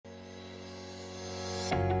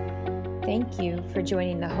Thank you for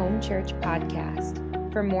joining the Home Church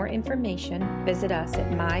podcast. For more information, visit us at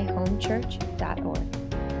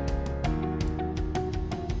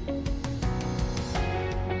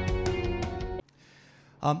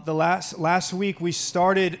myhomechurch.org. The last week we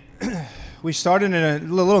started in a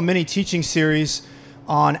little mini teaching series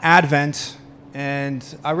on Advent, and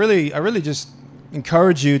I really just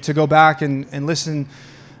encourage you to go back and listen.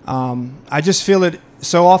 I just feel it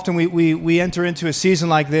so often we enter into a season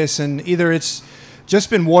like this, and either it's just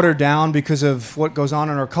been watered down because of what goes on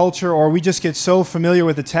in our culture, or we just get so familiar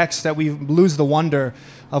with the text that we lose the wonder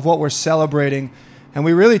of what we're celebrating. And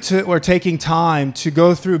we really we're taking time to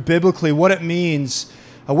go through biblically what it means.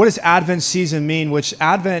 What does Advent season mean? Which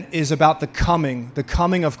Advent is about the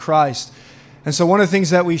coming of Christ. And so one of the things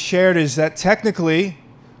that we shared is that technically,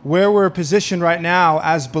 where we're positioned right now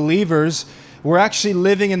as believers, we're actually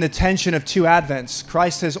living in the tension of two Advents.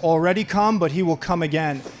 Christ has already come, but he will come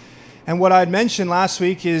again. And what I had mentioned last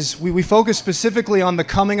week is we focused specifically on the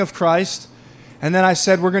coming of Christ. And then I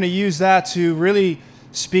said we're going to use that to really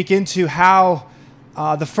speak into how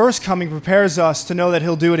the first coming prepares us to know that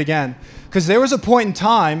he'll do it again. Because there was a point in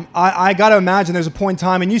time, I got to imagine there's a point in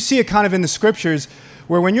time, and you see it kind of in the scriptures,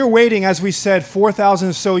 where when you're waiting, as we said, 4,000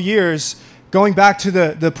 or so years, going back to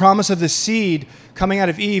the promise of the seed coming out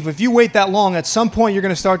of Eve, if you wait that long, at some point you're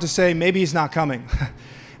going to start to say, maybe he's not coming.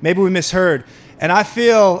 Maybe we misheard. And I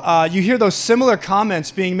feel you hear those similar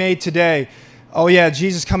comments being made today. Oh yeah,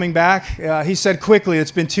 Jesus coming back. He said quickly,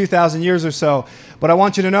 it's been 2,000 years or so. But I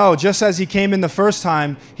want you to know, just as he came in the first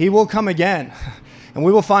time, he will come again. And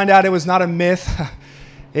we will find out it was not a myth.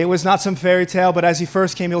 It was not some fairy tale, but as he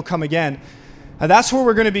first came, he'll come again. Now, that's where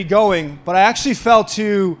we're going to be going. But I actually felt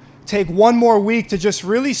to take one more week to just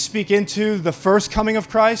really speak into the first coming of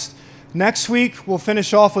Christ. Next week, we'll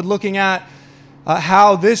finish off with looking at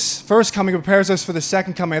how this first coming prepares us for the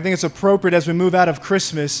second coming. I think it's appropriate as we move out of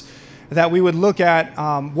Christmas that we would look at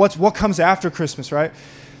what comes after Christmas, right?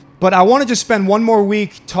 But I want to just spend one more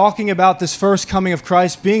week talking about this first coming of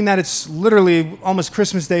Christ, being that it's literally almost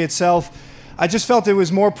Christmas Day itself. I just felt it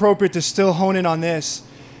was more appropriate to still hone in on this.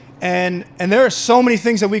 And there are so many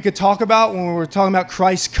things that we could talk about when we were talking about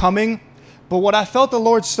Christ coming. But what I felt the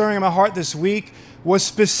Lord stirring in my heart this week was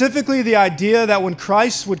specifically the idea that when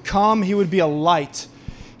Christ would come, he would be a light.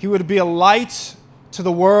 He would be a light to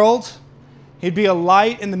the world. He'd be a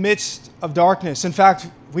light in the midst of darkness. In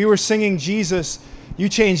fact, we were singing Jesus, you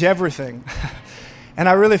change everything. And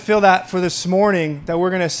I really feel that for this morning that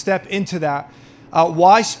we're going to step into that.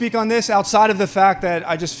 Why speak on this outside of the fact that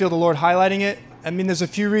I just feel the Lord highlighting it? I mean, there's a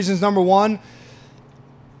few reasons. Number one,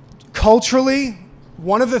 culturally,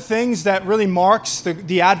 one of the things that really marks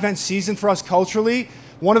the Advent season for us culturally,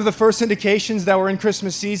 one of the first indications that we're in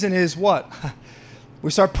Christmas season is what? We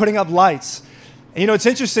start putting up lights. And, it's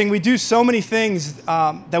interesting. We do so many things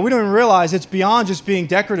that we don't even realize it's beyond just being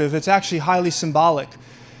decorative. It's actually highly symbolic.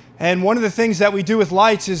 And one of the things that we do with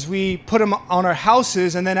lights is we put them on our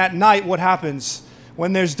houses, and then at night, what happens?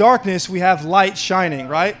 When there's darkness, we have light shining,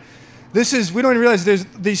 right? We don't even realize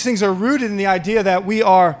these things are rooted in the idea that we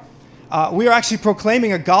are actually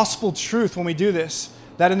proclaiming a gospel truth when we do this,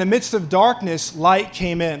 that in the midst of darkness, light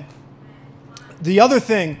came in. The other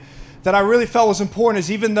thing that I really felt was important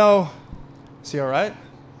is even though, is he all right?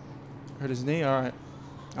 Hurt his knee? All right.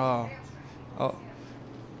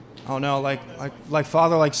 Oh no, like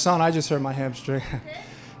father, like son, I just hurt my hamstring.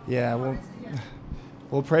 Yeah,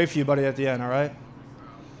 we'll pray for you, buddy, at the end, all right?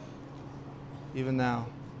 Even now.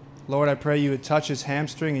 Lord, I pray you would touch his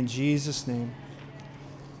hamstring in Jesus' name.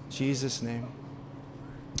 Jesus' name.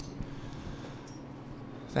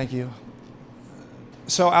 Thank you.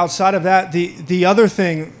 So outside of that, the other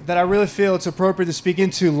thing that I really feel it's appropriate to speak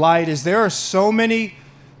into light is there are so many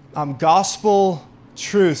gospel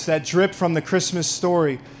truths that drip from the Christmas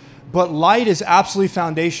story, but light is absolutely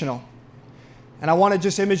foundational. And I want to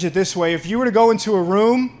just image it this way. If you were to go into a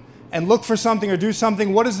room and look for something or do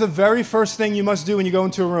something, what is the very first thing you must do when you go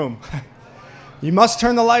into a room? You must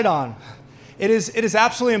turn the light on. It is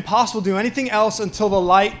absolutely impossible to do anything else until the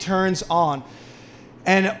light turns on.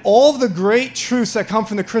 And all of the great truths that come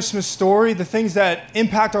from the Christmas story, the things that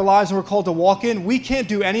impact our lives and we're called to walk in, we can't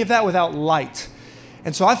do any of that without light.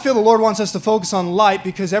 And so I feel the Lord wants us to focus on light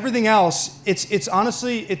because everything else, it's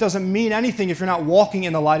honestly, it doesn't mean anything if you're not walking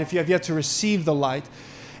in the light, if you have yet to receive the light.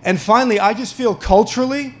 And finally, I just feel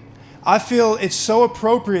culturally, I feel it's so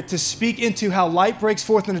appropriate to speak into how light breaks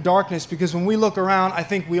forth in the darkness because when we look around, I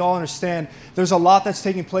think we all understand there's a lot that's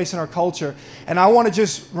taking place in our culture. And I want to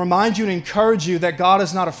just remind you and encourage you that God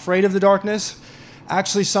is not afraid of the darkness.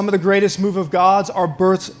 Actually, some of the greatest move of God's are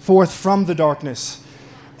birthed forth from the darkness.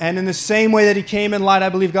 And in the same way that he came in light, I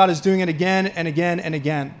believe God is doing it again and again and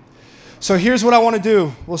again. So here's what I want to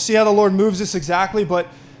do. We'll see how the Lord moves this exactly, but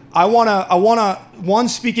I want to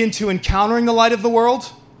speak into encountering the light of the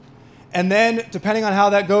world. And then, depending on how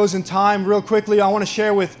that goes in time, real quickly, I want to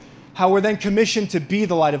share with how we're then commissioned to be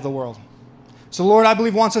the light of the world. So Lord, I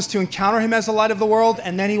believe, wants us to encounter him as the light of the world,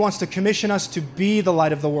 and then he wants to commission us to be the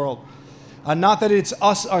light of the world. Not that it's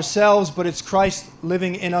us ourselves, but it's Christ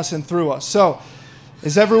living in us and through us. So,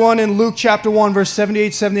 is everyone in Luke chapter 1, verse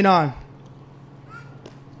 78, 79?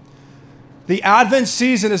 The Advent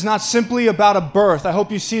season is not simply about a birth. I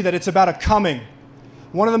hope you see that it's about a coming.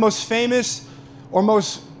 One of the most famous or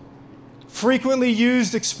most frequently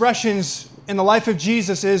used expressions in the life of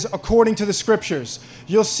Jesus is according to the Scriptures.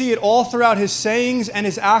 You'll see it all throughout his sayings and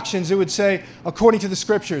his actions. It would say, according to the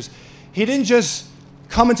Scriptures. He didn't just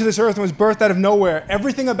come into this earth and was birthed out of nowhere.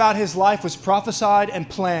 Everything about his life was prophesied and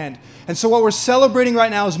planned. And so what we're celebrating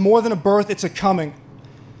right now is more than a birth, it's a coming.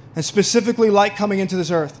 And specifically light coming into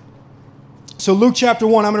this earth. So Luke chapter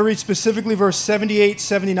 1, I'm going to read specifically verse 78,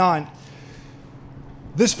 79.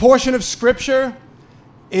 This portion of Scripture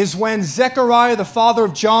is when Zechariah, the father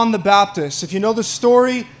of John the Baptist, if you know the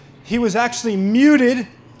story, he was actually muted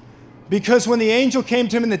because when the angel came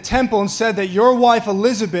to him in the temple and said that your wife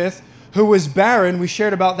Elizabeth, who was barren, we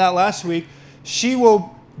shared about that last week, she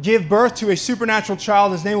will give birth to a supernatural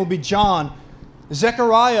child. His name will be John.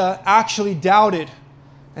 Zechariah actually doubted.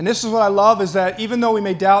 And this is what I love, is that even though we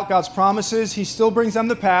may doubt God's promises, he still brings them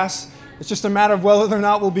to pass. It's just a matter of whether or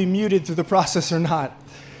not we'll be muted through the process or not.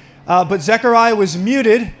 But Zechariah was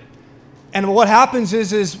muted. And what happens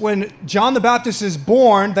is when John the Baptist is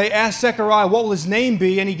born, they ask Zechariah, what will his name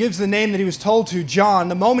be? And he gives the name that he was told to, John.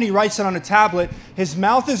 The moment he writes it on a tablet, his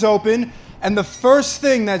mouth is open. And the first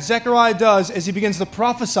thing that Zechariah does is he begins to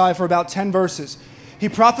prophesy for about 10 verses. He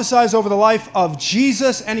prophesies over the life of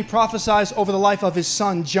Jesus, and he prophesies over the life of his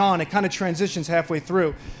son, John. It kind of transitions halfway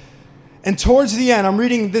through. And towards the end, I'm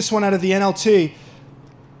reading this one out of the NLT,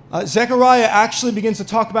 Zechariah actually begins to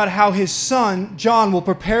talk about how his son, John, will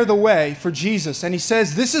prepare the way for Jesus. And he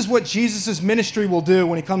says, this is what Jesus' ministry will do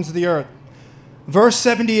when he comes to the earth. Verse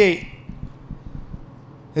 78,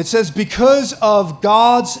 it says, because of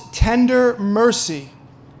God's tender mercy,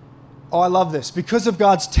 oh, I love this, because of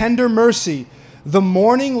God's tender mercy, the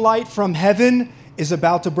morning light from heaven is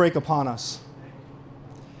about to break upon us.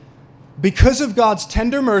 Because of God's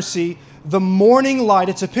tender mercy, the morning light,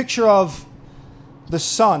 it's a picture of the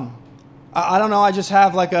sun. I don't know, I just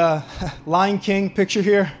have like a Lion King picture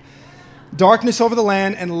here. Darkness over the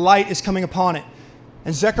land and light is coming upon it.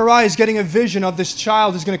 And Zechariah is getting a vision of this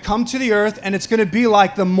child who's going to come to the earth, and it's going to be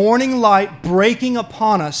like the morning light breaking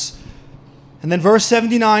upon us. And then verse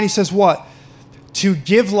 79, he says what? To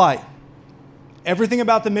give light. Everything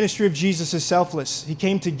about the ministry of Jesus is selfless. He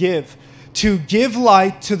came to give. To give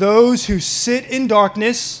light to those who sit in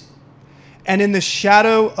darkness and in the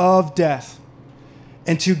shadow of death,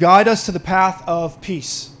 and to guide us to the path of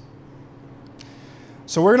peace.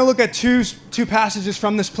 So we're going to look at two passages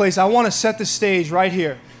from this place. I want to set the stage right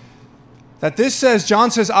here. That this says, John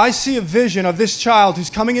says, I see a vision of this child who's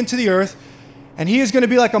coming into the earth, and he is going to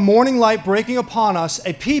be like a morning light breaking upon us,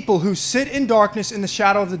 a people who sit in darkness in the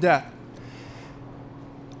shadow of the death.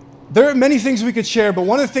 There are many things we could share, but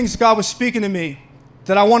one of the things God was speaking to me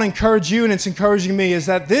that I want to encourage you, and it's encouraging me, is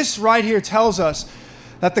that this right here tells us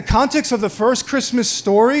that the context of the first Christmas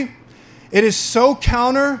story, it is so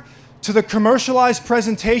counter to the commercialized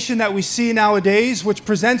presentation that we see nowadays, which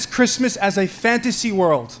presents Christmas as a fantasy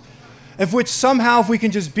world, of which somehow if we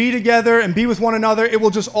can just be together and be with one another, it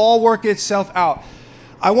will just all work itself out.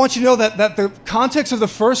 I want you to know that the context of the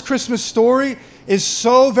first Christmas story is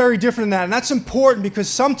so very different than that. And that's important because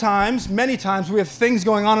sometimes, many times, we have things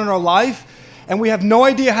going on in our life and we have no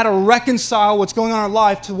idea how to reconcile what's going on in our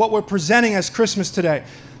life to what we're presenting as Christmas today.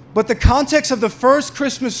 But the context of the first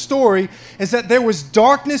Christmas story is that there was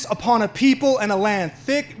darkness upon a people and a land,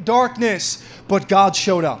 thick darkness, but God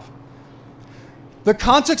showed up. The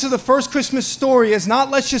context of the first Christmas story is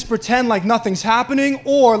not let's just pretend like nothing's happening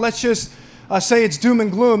or let's just say it's doom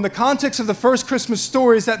and gloom. The context of the first Christmas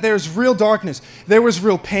story is that there's real darkness. There was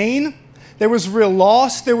real pain. There was real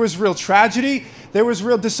loss. There was real tragedy. There was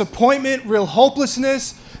real disappointment, real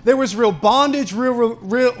hopelessness. There was real bondage, real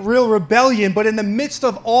rebellion. But in the midst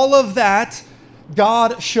of all of that,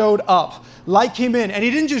 God showed up. Light came in. And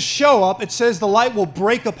he didn't just show up. It says the light will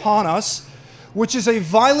break upon us, which is a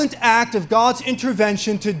violent act of God's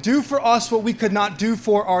intervention to do for us what we could not do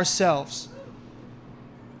for ourselves.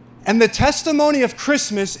 And the testimony of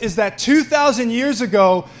Christmas is that 2,000 years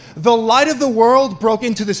ago, the light of the world broke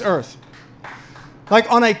into this earth.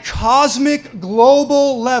 Like on a cosmic,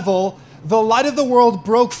 global level, the light of the world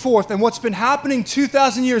broke forth. And what's been happening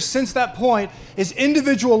 2,000 years since that point is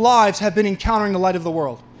individual lives have been encountering the light of the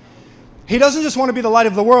world. He doesn't just want to be the light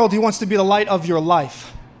of the world, he wants to be the light of your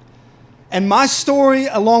life. And my story,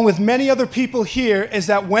 along with many other people here, is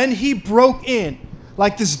that when he broke in,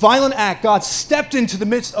 like this violent act, God stepped into the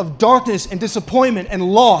midst of darkness and disappointment and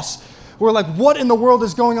loss. We're like, what in the world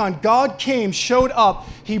is going on? God came, showed up,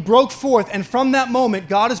 he broke forth, and from that moment,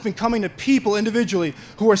 God has been coming to people individually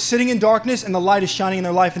who are sitting in darkness and the light is shining in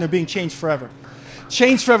their life and they're being changed forever.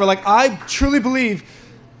 Changed forever. Like, I truly believe,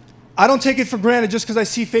 I don't take it for granted just because I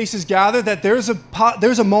see faces gather, that there's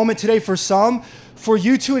a moment today for some, for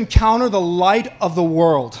you to encounter the light of the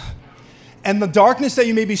world. And the darkness that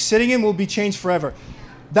you may be sitting in will be changed forever.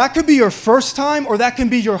 That could be your first time, or that can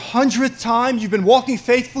be your 100th time. You've been walking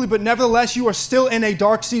faithfully, but nevertheless, you are still in a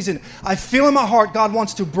dark season. I feel in my heart God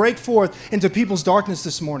wants to break forth into people's darkness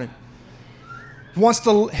this morning. He wants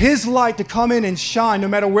his light to come in and shine no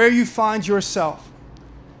matter where you find yourself.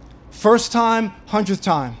 First time, 100th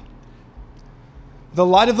time. The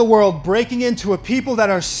light of the world breaking into a people that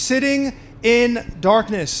are sitting in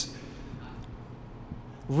darkness.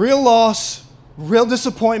 Real loss, real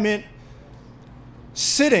disappointment.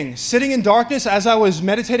 Sitting in darkness. As I was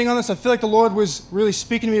meditating on this, I feel like the Lord was really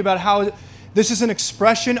speaking to me about how this is an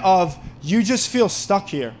expression of you just feel stuck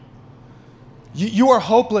here. You are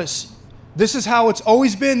hopeless. This is how it's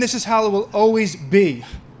always been. This is how it will always be.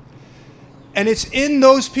 And it's in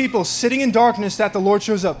those people sitting in darkness that the Lord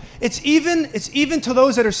shows up. It's even to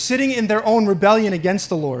those that are sitting in their own rebellion against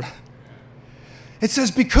the Lord. It says,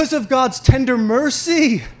 because of God's tender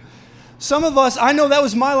mercy. Some of us, I know that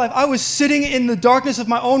was my life. I was sitting in the darkness of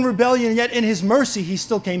my own rebellion, and yet in his mercy, he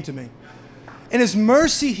still came to me. In his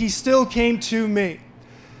mercy, he still came to me.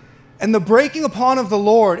 And the breaking upon of the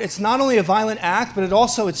Lord, it's not only a violent act, but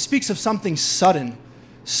it speaks of something sudden.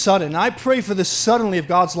 Sudden. I pray for the suddenly of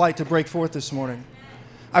God's light to break forth this morning.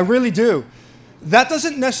 I really do. That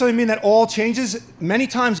doesn't necessarily mean that all changes. Many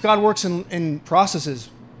times God works in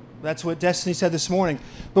processes. That's what Destiny said this morning.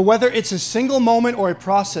 But whether it's a single moment or a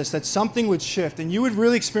process, that something would shift and you would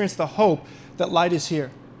really experience the hope that light is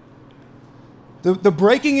here. The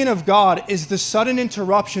breaking in of God is the sudden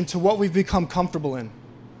interruption to what we've become comfortable in.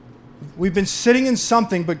 We've been sitting in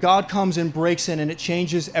something, but God comes and breaks in and it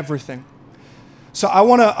changes everything. So I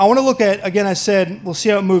want to look at, again, I said, we'll see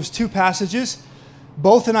how it moves, two passages,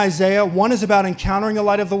 both in Isaiah. One is about encountering the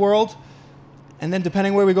light of the world. And then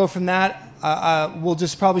depending where we go from that, we'll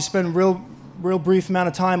just probably spend real brief amount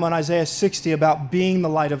of time on Isaiah 60 about being the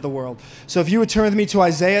light of the world. So if you would turn with me to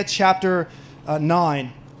Isaiah chapter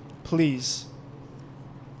 9, please.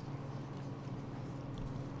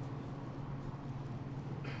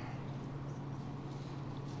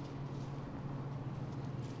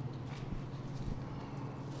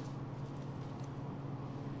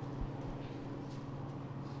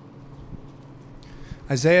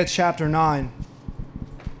 Isaiah chapter 9.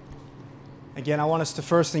 Again, I want us to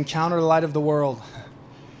first encounter the light of the world.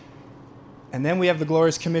 And then we have the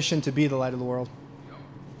glorious commission to be the light of the world.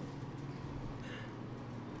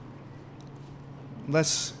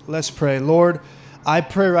 Let's pray. Lord, I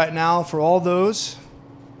pray right now for all those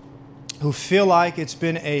who feel like it's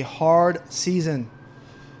been a hard season.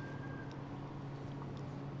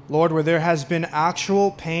 Lord, where there has been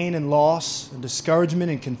actual pain and loss and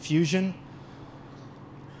discouragement and confusion.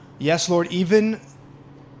 Yes, Lord, even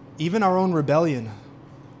our own rebellion.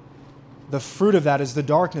 The fruit of that is the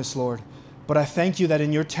darkness, Lord. But I thank you that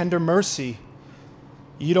in your tender mercy,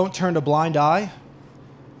 you don't turn a blind eye.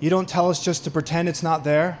 You don't tell us just to pretend it's not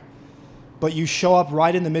there, but you show up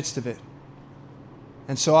right in the midst of it.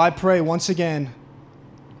 And so I pray once again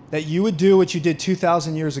that you would do what you did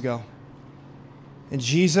 2,000 years ago. And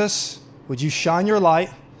Jesus, would you shine your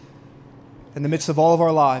light in the midst of all of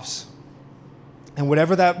our lives? And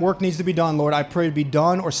whatever that work needs to be done, Lord, I pray to be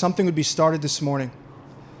done or something would be started this morning.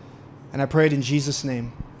 And I pray it in Jesus'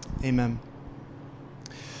 name. Amen.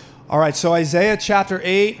 All right, so Isaiah chapter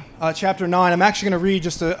 8, chapter 9. I'm actually going to read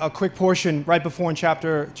just a quick portion right before in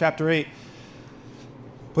chapter 8.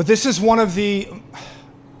 But this is one of the,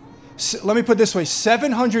 let me put it this way,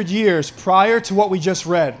 700 years prior to what we just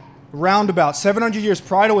read, roundabout 700 years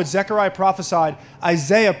prior to what Zechariah prophesied,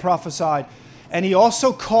 Isaiah prophesied. And he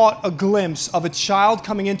also caught a glimpse of a child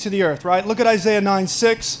coming into the earth, right? Look at Isaiah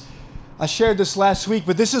 9:6. I shared this last week,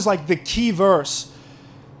 but this is like the key verse.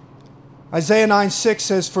 Isaiah 9:6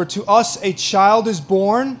 says, "For to us a child is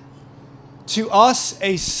born, to us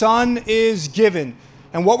a son is given."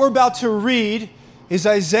 And what we're about to read is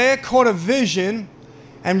Isaiah caught a vision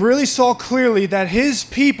and really saw clearly that his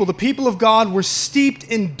people, the people of God, were steeped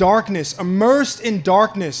in darkness, immersed in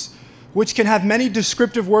darkness, which can have many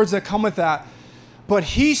descriptive words that come with that. But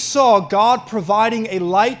he saw God providing a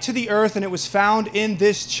light to the earth, and it was found in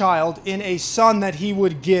this child, in a son that he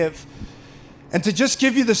would give. And to just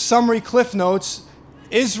give you the summary cliff notes,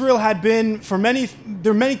 Israel had been,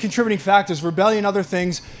 there are many contributing factors, rebellion, other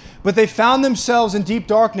things, but they found themselves in deep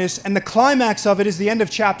darkness, and the climax of it is the end of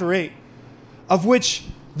chapter 8, of which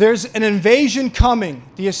there's an invasion coming,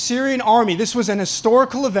 the Assyrian army. This was an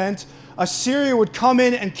historical event. Assyria would come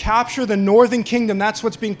in and capture the northern kingdom. That's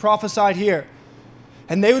what's being prophesied here.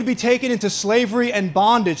 And they would be taken into slavery and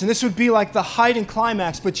bondage. And this would be like the height and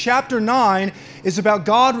climax. But chapter 9 is about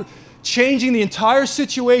God changing the entire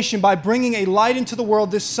situation by bringing a light into the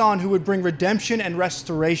world, this son who would bring redemption and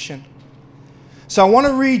restoration. So I want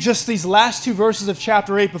to read just these last two verses of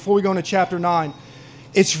chapter 8 before we go into chapter 9.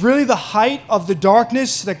 It's really the height of the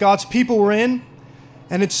darkness that God's people were in.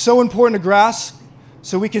 And it's so important to grasp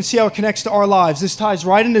so we can see how it connects to our lives. This ties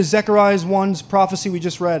right into Zechariah 1's prophecy we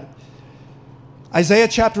just read. Isaiah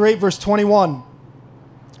chapter 8, verse 21.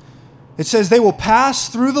 It says, "They will pass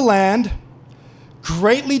through the land,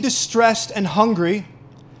 greatly distressed and hungry.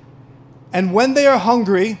 And when they are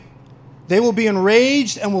hungry, they will be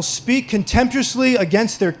enraged and will speak contemptuously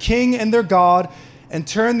against their king and their God and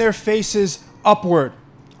turn their faces upward."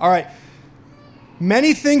 All right.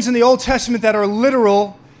 Many things in the Old Testament that are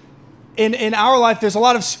literal in our life, there's a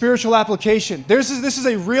lot of spiritual application. This is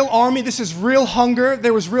a real army. This is real hunger.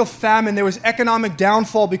 There was real famine. There was economic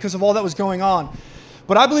downfall because of all that was going on.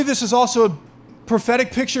 But I believe this is also a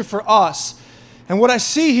prophetic picture for us. And what I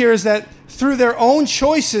see here is that through their own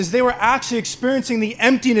choices, they were actually experiencing the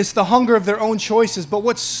emptiness, the hunger of their own choices. But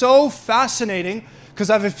what's so fascinating,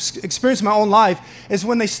 because I've experienced in my own life, is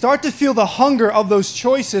when they start to feel the hunger of those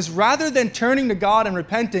choices, rather than turning to God and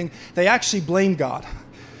repenting, they actually blame God.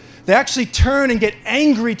 They actually turn and get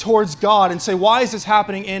angry towards God and say, why is this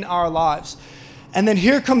happening in our lives? And then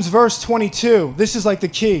here comes verse 22. This is like the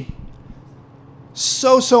key.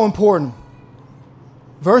 So important.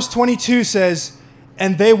 Verse 22 says,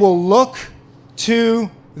 "And they will look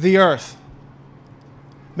to the earth."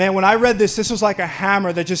 Man, when I read this, this was like a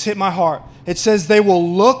hammer that just hit my heart. It says, "They will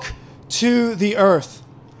look to the earth,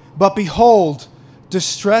 but behold,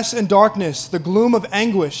 distress and darkness, the gloom of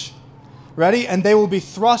anguish." Ready? "And they will be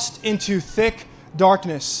thrust into thick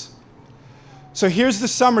darkness." So here's the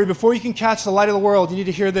summary. Before you can catch the light of the world, you need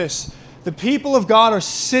to hear this. The people of God are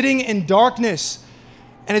sitting in darkness.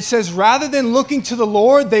 And it says, rather than looking to the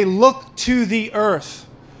Lord, they look to the earth.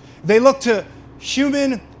 They look to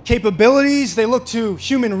human capabilities. They look to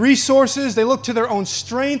human resources. They look to their own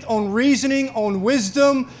strength, own reasoning, own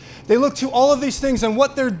wisdom. They look to all of these things, and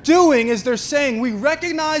what they're doing is they're saying, we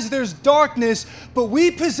recognize there's darkness, but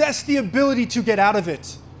we possess the ability to get out of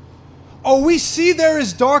it. Oh, we see there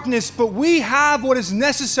is darkness, but we have what is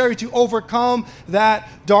necessary to overcome that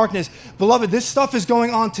darkness. Beloved, this stuff is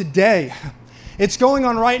going on today. It's going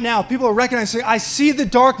on right now. People are recognizing, I see the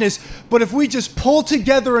darkness, but if we just pull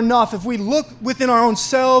together enough, if we look within our own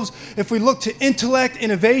selves, if we look to intellect,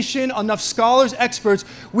 innovation, enough scholars, experts,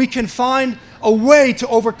 we can find a way to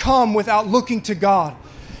overcome without looking to God.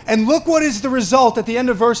 And look what is the result at the end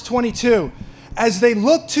of verse 22. As they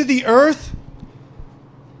look to the earth,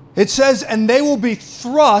 it says, "And they will be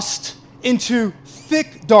thrust into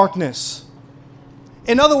thick darkness."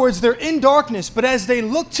 In other words, they're in darkness, but as they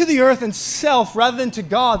look to the earth and self rather than to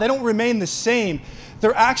God, they don't remain the same.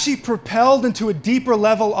 They're actually propelled into a deeper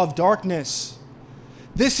level of darkness.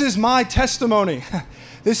 This is my testimony.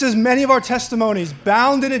 This is many of our testimonies,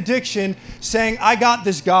 bound in addiction, saying, I got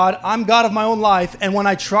this, God. I'm God of my own life. And when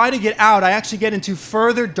I try to get out, I actually get into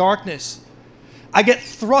further darkness. I get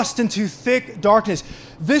thrust into thick darkness.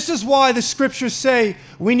 This is why the scriptures say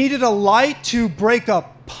we needed a light to break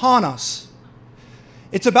upon us.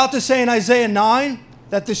 It's about to say in Isaiah 9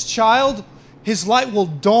 that this child, his light will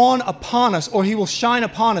dawn upon us, or he will shine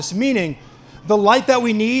upon us, meaning the light that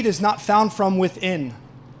we need is not found from within.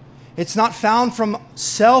 It's not found from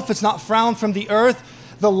self. It's not found from the earth.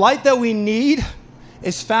 The light that we need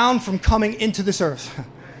is found from coming into this earth.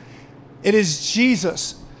 It is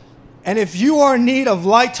Jesus. And if you are in need of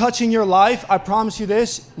light touching your life, I promise you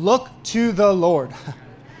this, look to the Lord.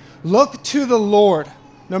 Look to the Lord.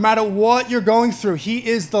 No matter what you're going through, He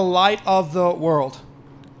is the light of the world.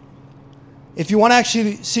 If you want to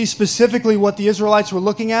actually see specifically what the Israelites were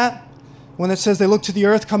looking at, when it says they look to the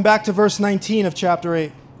earth, come back to verse 19 of chapter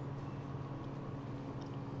 8.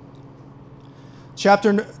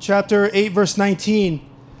 Chapter 8, verse 19.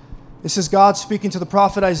 This is God speaking to the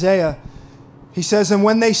prophet Isaiah. He says, and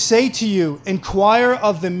when they say to you, inquire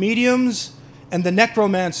of the mediums and the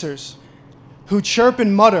necromancers who chirp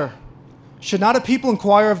and mutter, should not a people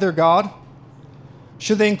inquire of their God?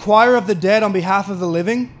 Should they inquire of the dead on behalf of the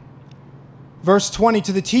living? Verse 20,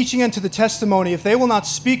 to the teaching and to the testimony, if they will not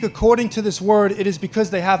speak according to this word, it is because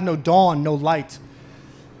they have no dawn, no light.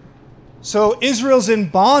 So Israel's in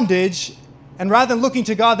bondage, and rather than looking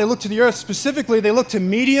to God, they look to the earth. Specifically, they look to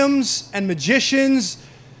mediums and magicians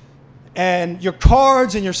and your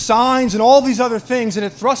cards and your signs and all these other things, and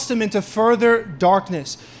it thrusts them into further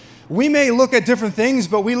darkness. We may look at different things,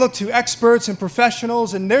 but we look to experts and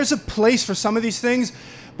professionals, and there's a place for some of these things,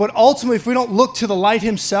 but ultimately, if we don't look to the light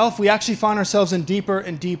himself, we actually find ourselves in deeper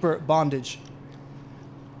and deeper bondage.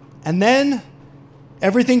 And then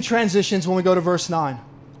everything transitions when we go to verse 9.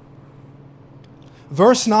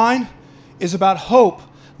 Verse 9 is about hope,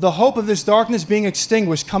 the hope of this darkness being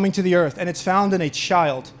extinguished, coming to the earth, and it's found in a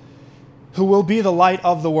child who will be the light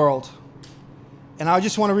of the world. And I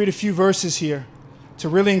just want to read a few verses here to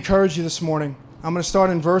really encourage you this morning. I'm going to start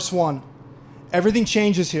in verse 1. Everything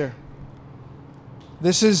changes here.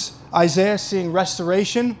 This is Isaiah seeing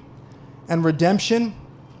restoration and redemption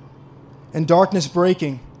and darkness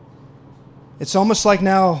breaking. It's almost like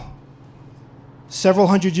now, several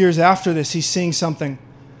hundred years after this, he's seeing something.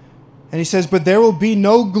 And he says, but there will be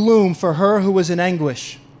no gloom for her who was in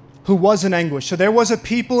anguish. So there was a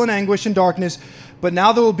people in anguish and darkness, but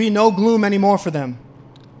now there will be no gloom anymore for them.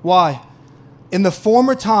 Why? In the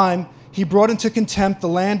former time, he brought into contempt the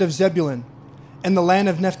land of Zebulun and the land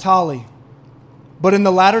of Naphtali. But in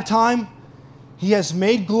the latter time, he has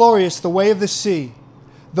made glorious the way of the sea,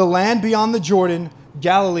 the land beyond the Jordan,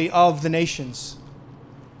 Galilee of the nations.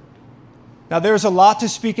 Now there's a lot to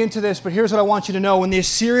speak into this, but here's what I want you to know. When the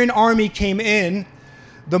Assyrian army came in,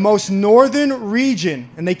 the most northern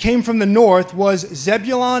region, and they came from the north, was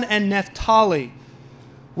Zebulun and Naphtali,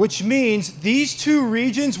 which means these two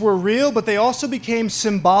regions were real, but they also became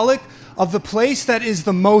symbolic of the place that is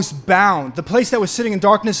the most bound, the place that was sitting in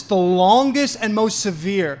darkness the longest and most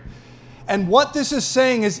severe. And what this is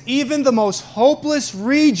saying is even the most hopeless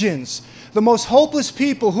regions, the most hopeless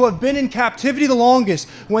people who have been in captivity the longest,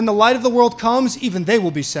 when the light of the world comes, even they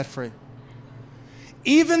will be set free.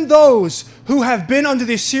 Even those who have been under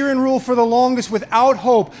the Assyrian rule for the longest without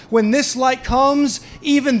hope, when this light comes,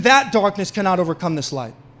 even that darkness cannot overcome this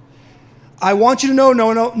light. I want you to know,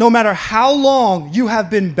 no matter how long you have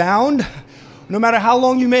been bound, no matter how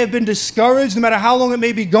long you may have been discouraged, no matter how long it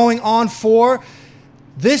may be going on for,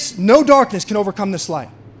 no darkness can overcome this light.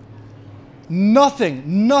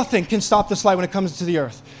 Nothing can stop this light when it comes to the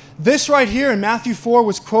earth. This right here in Matthew 4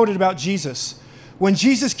 was quoted about Jesus. When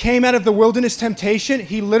Jesus came out of the wilderness temptation,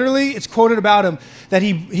 it's quoted about him that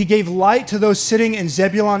he gave light to those sitting in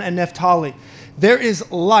Zebulun and Naphtali. There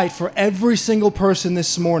is light for every single person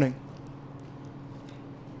this morning.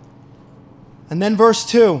 And then verse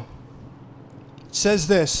 2 says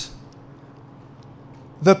this,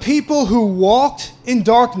 the people who walked in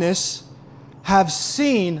darkness have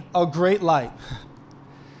seen a great light.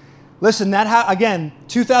 Listen, again,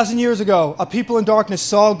 2,000 years ago, a people in darkness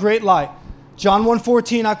saw a great light. John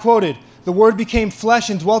 1:14, I quoted, the Word became flesh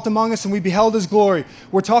and dwelt among us, and we beheld His glory.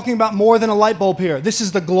 We're talking about more than a light bulb here. This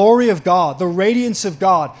is the glory of God, the radiance of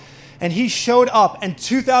God. And He showed up, and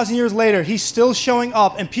 2,000 years later, He's still showing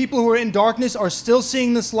up, and people who are in darkness are still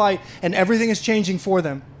seeing this light, and everything is changing for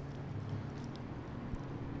them.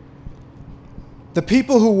 The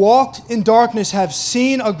people who walked in darkness have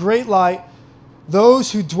seen a great light.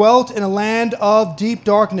 Those who dwelt in a land of deep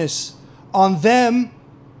darkness, on them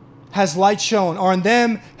has light shone, or on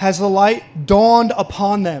them has the light dawned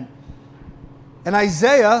upon them. And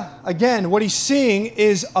Isaiah, again, what he's seeing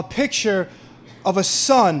is a picture of a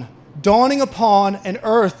sun dawning upon an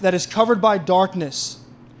earth that is covered by darkness.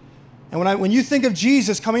 And when you think of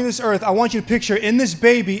Jesus coming to this earth, I want you to picture in this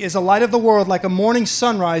baby is a light of the world like a morning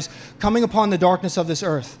sunrise coming upon the darkness of this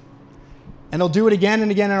earth. And He'll do it again and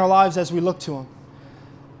again in our lives as we look to Him.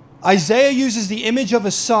 Isaiah uses the image of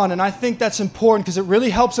a sun, and I think that's important because it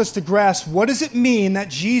really helps us to grasp what does it mean that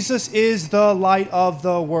Jesus is the light of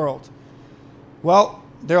the world. Well,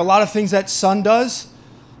 there are a lot of things that sun does,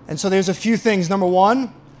 and so there's a few things. Number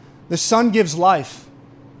one, the sun gives life.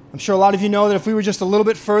 I'm sure a lot of you know that if we were just a little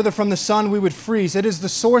bit further from the sun, we would freeze. It is the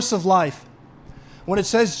source of life. When it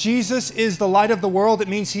says Jesus is the light of the world, it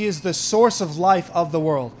means He is the source of life of the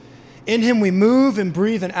world. In Him we move and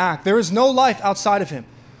breathe and act. There is no life outside of Him.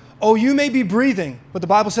 Oh, you may be breathing, but the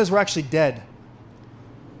Bible says we're actually dead.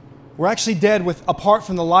 We're actually dead apart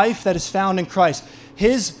from the life that is found in Christ.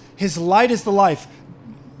 His light is the life.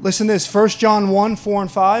 Listen to this, 1 John 1:4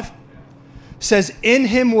 and 5 says, in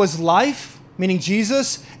Him was life, meaning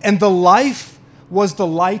Jesus, and the life was the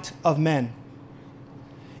light of men.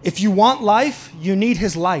 If you want life, you need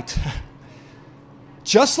his light.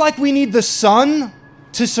 Just like we need the sun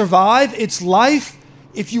to survive, it's life.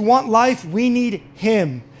 If you want life, we need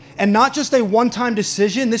him. And not just a one-time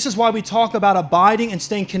decision. This is why we talk about abiding and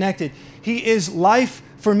staying connected. He is life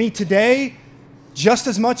for me today, just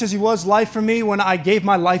as much as he was life for me when I gave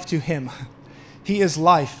my life to him. He is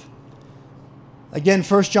life. Again,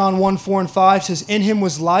 1 John 1:4-5 says, in him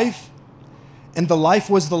was life, and the life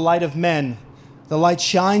was the light of men. The light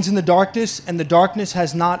shines in the darkness, and the darkness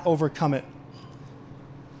has not overcome it.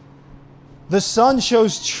 The sun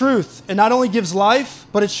shows truth. It not only gives life,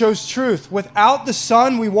 but it shows truth. Without the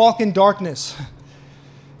sun, we walk in darkness.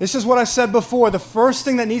 This is what I said before. The first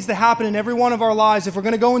thing that needs to happen in every one of our lives, if we're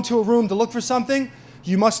going to go into a room to look for something,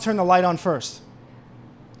 you must turn the light on first.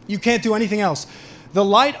 You can't do anything else. The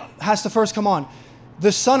light has to first come on.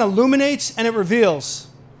 The sun illuminates and it reveals.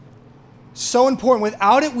 So important.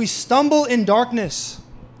 Without it, we stumble in darkness.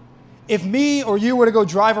 If me or you were to go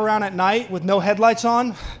drive around at night with no headlights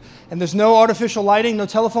on, and there's no artificial lighting, no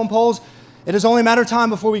telephone poles, it is only a matter of time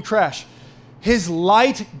before we crash. His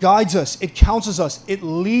light guides us, it counsels us, it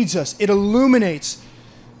leads us, it illuminates.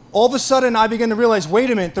 All of a sudden, I begin to realize, wait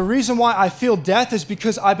a minute, the reason why I feel death is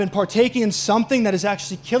because I've been partaking in something that is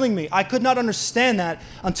actually killing me. I could not understand that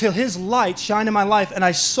until his light shined in my life and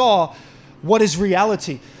I saw what is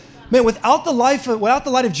reality. Man, without the light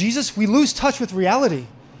of Jesus, we lose touch with reality.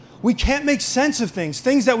 We can't make sense of things.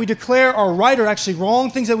 Things that we declare are right are actually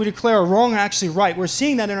wrong. Things that we declare are wrong are actually right. We're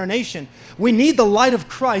seeing that in our nation. We need the light of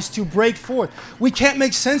Christ to break forth. We can't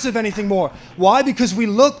make sense of anything more. Why? Because we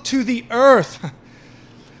look to the earth.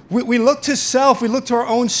 We look to self. We look to our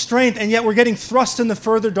own strength, and yet we're getting thrust into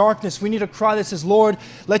further darkness. We need a cry that says, Lord,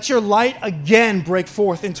 let your light again break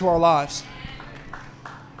forth into our lives.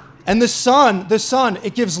 And the sun,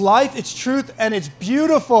 it gives life, it's truth, and it's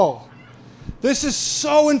beautiful. This is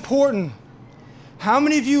so important. How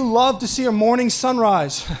many of you love to see a morning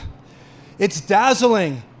sunrise? It's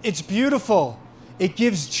dazzling. It's beautiful. It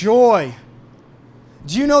gives joy.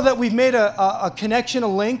 Do you know that we've made a connection, a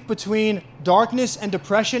link between darkness and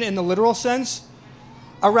depression in the literal sense?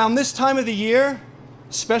 Around this time of the year,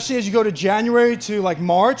 especially as you go to January to like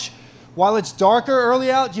March, while it's darker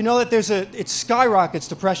early out, you know that it skyrockets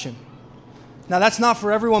depression. Now, that's not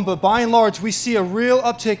for everyone, but by and large, we see a real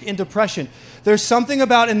uptick in depression. There's something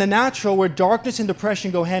about in the natural where darkness and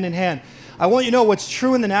depression go hand in hand. I want you to know what's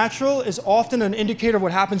true in the natural is often an indicator of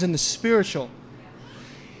what happens in the spiritual.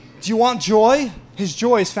 Do you want joy? His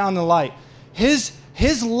joy is found in the light. His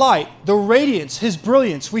light, the radiance, his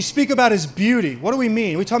brilliance, we speak about his beauty. What do we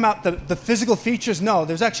mean? We talk about the physical features? No,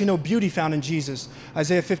 there's actually no beauty found in Jesus.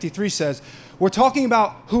 Isaiah 53 says. We're talking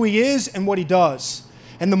about who he is and what he does.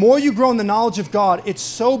 And the more you grow in the knowledge of God, it's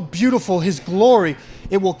so beautiful, his glory,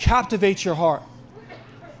 it will captivate your heart.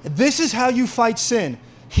 This is how you fight sin.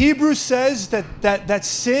 Hebrews says that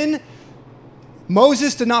sin,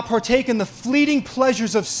 Moses did not partake in the fleeting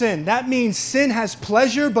pleasures of sin. That means sin has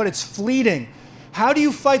pleasure, but it's fleeting. How do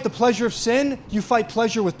you fight the pleasure of sin? You fight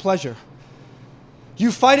pleasure with pleasure.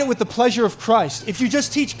 You fight it with the pleasure of Christ. If you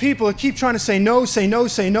just teach people to keep trying to say no, say no,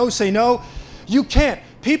 say no, say no, you can't.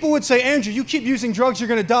 People would say, Andrew, you keep using drugs, you're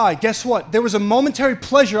going to die. Guess what? There was a momentary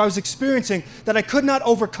pleasure I was experiencing that I could not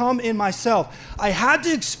overcome in myself. I had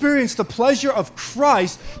to experience the pleasure of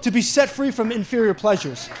Christ to be set free from inferior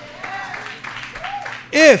pleasures.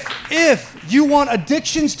 If you want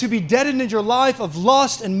addictions to be deadened in your life of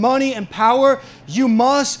lust and money and power, you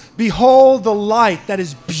must behold the light that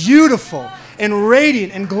is beautiful and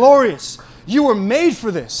radiant and glorious. You were made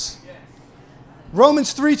for this.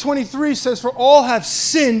 Romans 3:23 says, for all have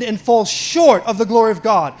sinned and fall short of the glory of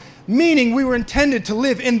God, meaning we were intended to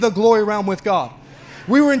live in the glory realm with God.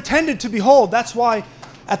 We were intended to behold. That's why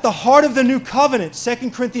at the heart of the new covenant,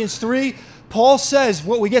 2 Corinthians 3, Paul says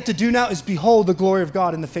what we get to do now is behold the glory of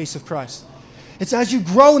God in the face of Christ. It's as you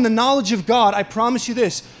grow in the knowledge of God, I promise you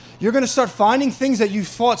this, you're going to start finding things that you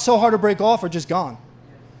fought so hard to break off are just gone.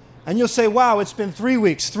 And you'll say, wow, it's been 3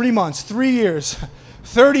 weeks, 3 months, 3 years,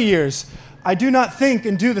 30 years. I do not think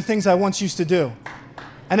and do the things I once used to do.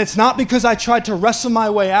 And it's not because I tried to wrestle my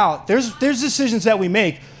way out. There's decisions that we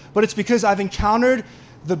make, but it's because I've encountered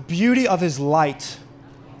the beauty of his light,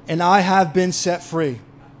 and I have been set free.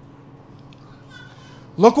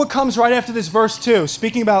 Look what comes right after this verse 2,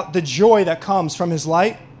 speaking about the joy that comes from his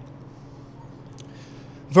light.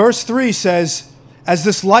 Verse 3 says, as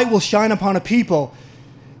this light will shine upon a people,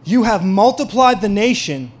 you have multiplied the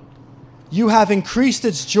nation, you have increased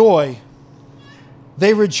its joy.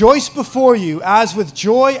 They rejoice before you as with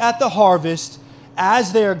joy at the harvest,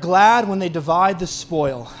 as they are glad when they divide the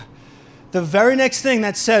spoil. The very next thing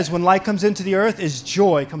that says when light comes into the earth is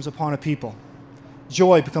joy comes upon a people.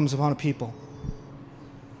 Joy becomes upon a people.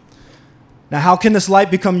 Now, how can this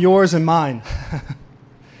light become yours and mine?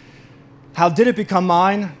 How did it become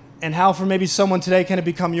mine? And how, for maybe someone today, can it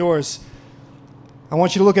become yours? I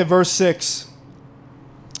want you to look at verse 6.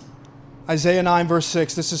 Isaiah 9, verse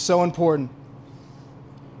 6. This is so important.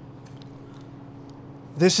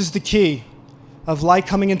 This is the key of light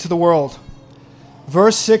coming into the world.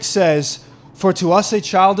 Verse 6 says, "For to us a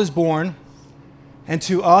child is born, and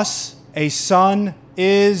to us a son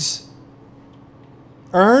is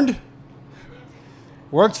earned."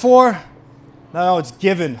 Worked for? No, it's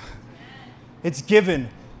given. It's given.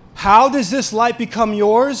 How does this light become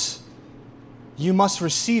yours? You must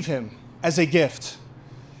receive him as a gift.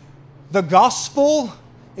 The gospel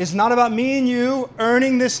is not about me and you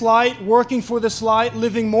earning this light, working for this light,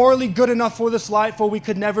 living morally good enough for this light, for we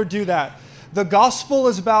could never do that. The gospel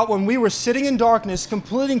is about when we were sitting in darkness,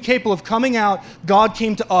 completely incapable of coming out, God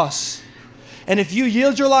came to us. And if you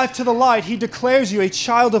yield your life to the light, he declares you a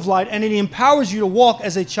child of light, and he empowers you to walk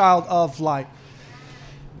as a child of light.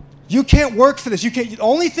 You can't work for this. The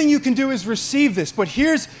only thing you can do is receive this. But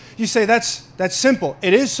you say that's simple.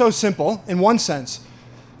 It is so simple in one sense.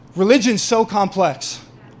 Religion's so complex.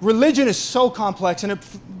 Religion is so complex, and it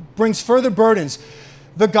brings further burdens.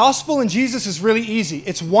 The gospel in Jesus is really easy.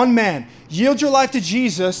 It's one man. Yield your life to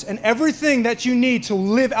Jesus, and everything that you need to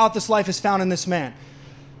live out this life is found in this man.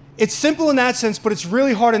 It's simple in that sense, but it's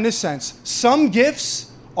really hard in this sense. Some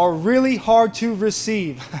gifts are really hard to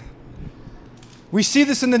receive. We see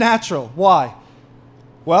this in the natural. Why?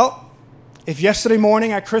 Well, if yesterday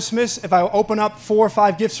morning at Christmas, if I open up 4 or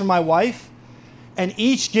 5 gifts from my wife, and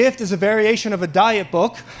each gift is a variation of a diet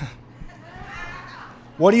book,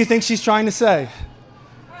 what do you think she's trying to say?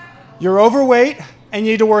 You're overweight and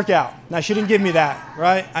you need to work out. Now, she didn't give me that,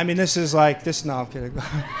 right? I mean, no, I'm kidding.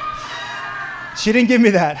 She didn't give me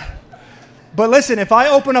that. But listen, if I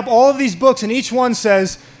open up all of these books and each one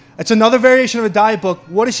says, it's another variation of a diet book,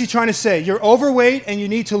 what is she trying to say? You're overweight and you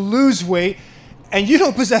need to lose weight, and you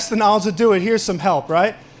don't possess the knowledge to do it. Here's some help,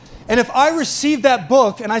 right? And if I receive that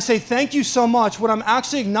book and I say, thank you so much, what I'm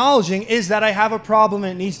actually acknowledging is that I have a problem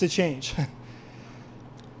and it needs to change.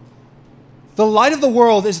 The light of the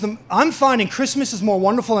world I'm finding Christmas is more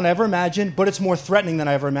wonderful than I ever imagined, but it's more threatening than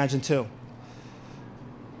I ever imagined too.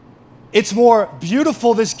 It's more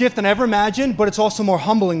beautiful, this gift, than I ever imagined, but it's also more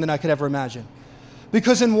humbling than I could ever imagine.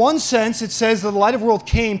 Because in one sense, it says the light of the world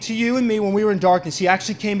came to you and me when we were in darkness. He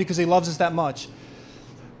actually came because he loves us that much.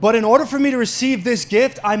 But in order for me to receive this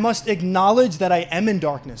gift, I must acknowledge that I am in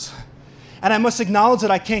darkness. And I must acknowledge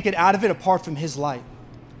that I can't get out of it apart from his light.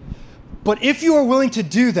 But if you are willing to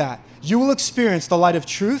do that, you will experience the light of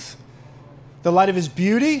truth, the light of his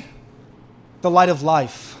beauty, the light of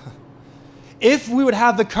life. If we would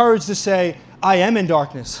have the courage to say, I am in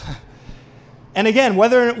darkness. And again,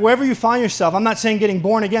 wherever you find yourself, I'm not saying getting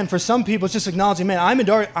born again. For some people, it's just acknowledging, man, I'm in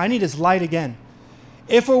dark. I need his light again.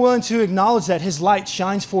 If we're willing to acknowledge that, his light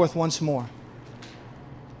shines forth once more.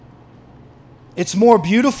 It's more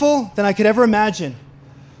beautiful than I could ever imagine.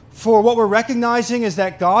 For what we're recognizing is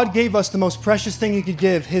that God gave us the most precious thing he could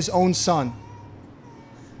give, his own son.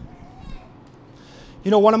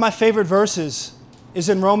 You know, one of my favorite verses is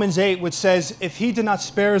in Romans 8, which says, if he did not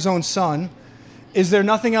spare his own son, is there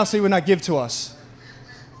nothing else he would not give to us?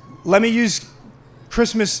 Let me use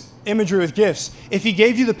Christmas imagery with gifts. If he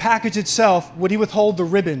gave you the package itself, would he withhold the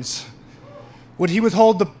ribbons? Would he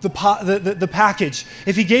withhold the package?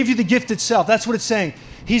 If he gave you the gift itself, that's what it's saying.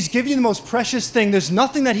 He's given you the most precious thing. There's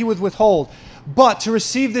nothing that he would withhold. But to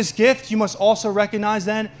receive this gift, you must also recognize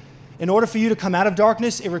then, in order for you to come out of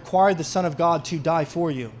darkness, it required the Son of God to die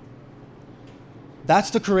for you.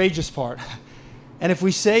 That's the courageous part. And if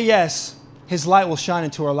we say yes, his light will shine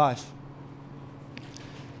into our life.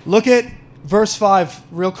 Look at verse 5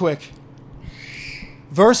 real quick.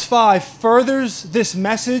 Verse 5 furthers this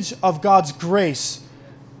message of God's grace,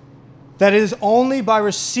 that it is only by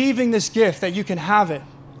receiving this gift that you can have it.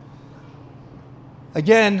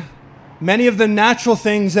 Again, many of the natural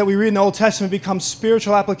things that we read in the Old Testament become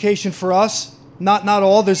spiritual application for us. Not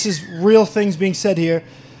all. This is real things being said here.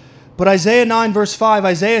 But Isaiah 9 verse 5,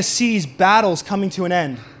 Isaiah sees battles coming to an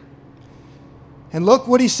end. And look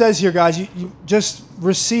what he says here, guys. You just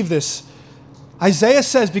receive this. Isaiah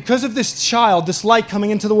says, because of this child, this light coming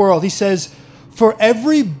into the world, he says, for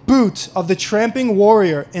every boot of the tramping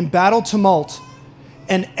warrior in battle tumult,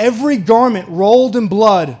 and every garment rolled in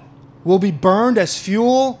blood will be burned as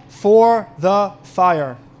fuel for the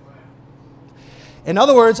fire. In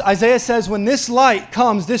other words, Isaiah says, when this light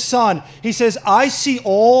comes, this sun, he says, I see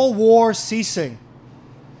all war ceasing.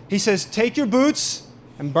 He says, take your boots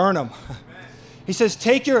and burn them. He says,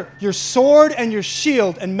 take your sword and your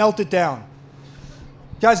shield and melt it down.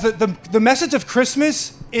 Guys, the message of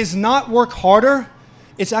Christmas is not work harder.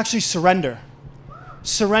 It's actually surrender.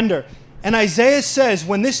 Surrender. And Isaiah says,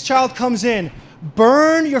 when this child comes in,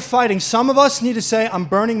 burn your fighting. Some of us need to say, I'm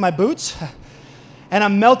burning my boots and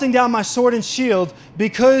I'm melting down my sword and shield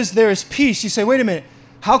because there is peace. You say, wait a minute,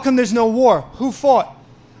 how come there's no war? Who fought?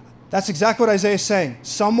 That's exactly what Isaiah is saying.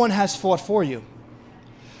 Someone has fought for you.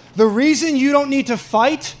 The reason you don't need to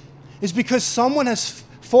fight is because someone has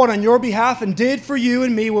fought on your behalf and did for you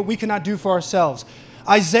and me what we cannot do for ourselves.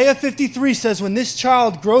 Isaiah 53 says, when this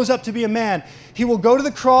child grows up to be a man, he will go to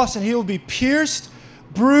the cross and he will be pierced,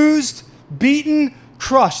 bruised, beaten,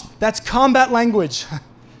 crushed. That's combat language.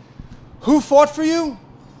 Who fought for you?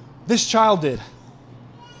 This child did.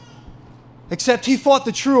 Except he fought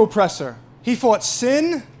the true oppressor. He fought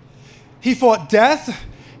sin, he fought death,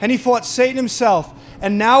 and he fought Satan himself.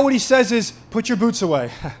 And now what he says is, put your boots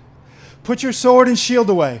away. Put your sword and shield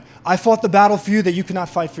away. I fought the battle for you that you cannot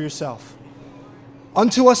fight for yourself.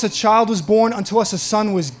 Unto us a child was born, unto us a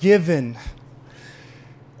son was given.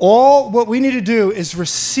 All what we need to do is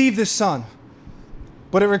receive this son.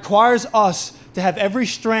 But it requires us to have every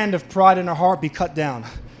strand of pride in our heart be cut down.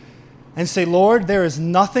 And say, Lord, there is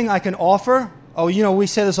nothing I can offer. Oh, we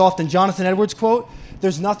say this often, Jonathan Edwards quote,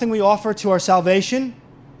 there's nothing we offer to our salvation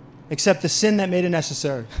except the sin that made it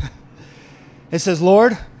necessary. It says,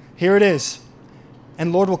 Lord, here it is.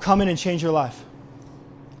 And Lord will come in and change your life.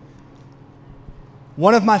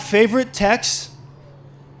 One of my favorite texts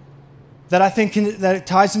that I think that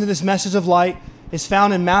ties into this message of light is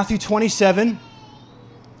found in Matthew 27,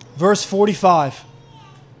 verse 45.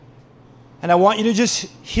 And I want you to just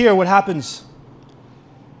hear what happens.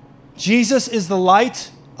 Jesus is the light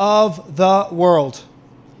of the world.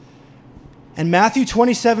 And Matthew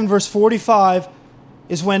 27, verse 45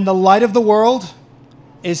 is when the light of the world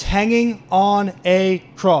is hanging on a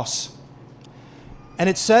cross. And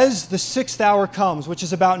it says the 6th hour comes, which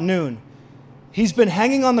is about noon. He's been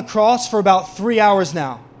hanging on the cross for about 3 hours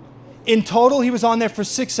now. In total, he was on there for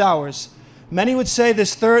 6 hours. Many would say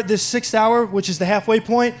this 6th hour, which is the halfway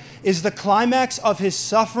point, is the climax of his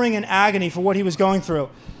suffering and agony for what he was going through.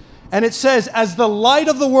 And it says, as the light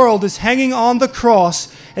of the world is hanging on the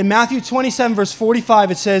cross, in Matthew 27, verse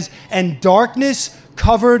 45, it says, and darkness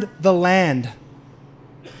covered the land.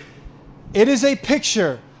 It is a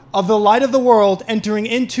picture of the light of the world entering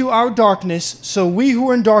into our darkness so we who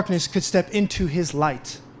are in darkness could step into his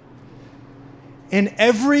light. In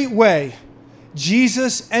every way,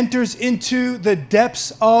 Jesus enters into the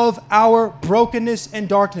depths of our brokenness and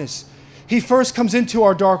darkness. He first comes into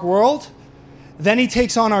our dark world, then he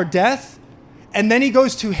takes on our death, and then he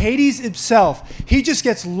goes to Hades itself. He just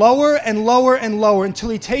gets lower and lower and lower until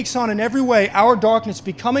he takes on in every way our darkness,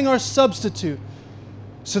 becoming our substitute,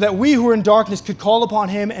 so that we who are in darkness could call upon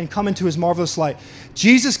him and come into his marvelous light.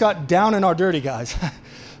 Jesus got down and our dirty, guys,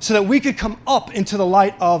 so that we could come up into the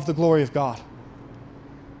light of the glory of God.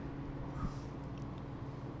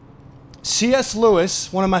 C.S.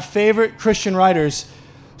 Lewis, one of my favorite Christian writers,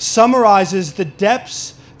 summarizes the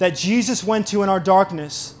depths that Jesus went to in our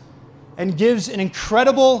darkness and gives an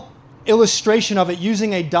incredible illustration of it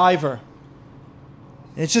using a diver.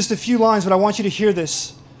 It's just a few lines, but I want you to hear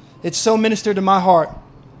this. It's so ministered to my heart.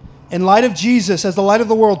 In light of Jesus as the light of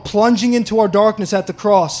the world plunging into our darkness at the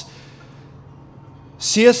cross,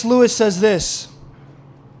 C.S. Lewis says this: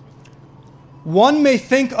 one may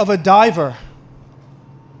think of a diver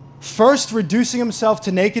first reducing himself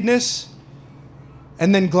to nakedness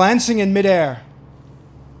and then glancing in midair,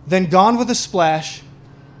 then gone with a splash,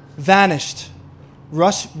 vanished,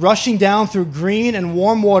 rushing down through green and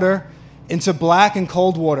warm water into black and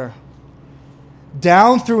cold water,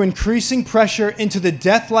 down through increasing pressure into the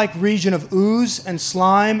death-like region of ooze and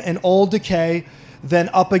slime and old decay, then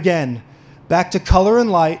up again, back to color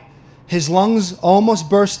and light, his lungs almost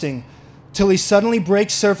bursting, till he suddenly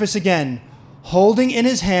breaks surface again, holding in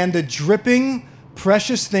his hand the dripping,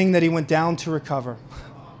 precious thing that he went down to recover.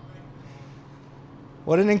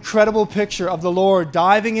 What an incredible picture of the Lord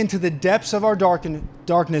diving into the depths of our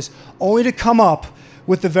darkness, only to come up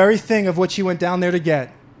with the very thing of which he went down there to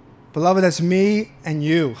get. Beloved, that's me and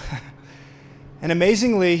you. And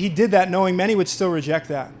amazingly, he did that knowing many would still reject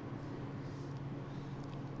that.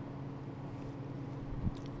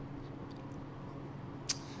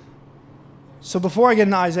 So before I get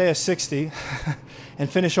into Isaiah 60 and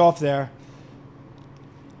finish off there,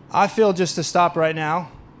 I feel just to stop right now.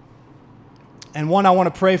 And one, I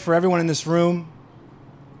want to pray for everyone in this room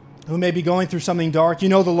who may be going through something dark. You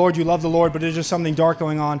know the Lord, you love the Lord, but there's just something dark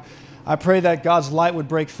going on. I pray that God's light would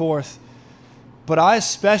break forth. But I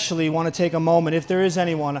especially want to take a moment, if there is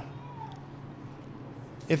anyone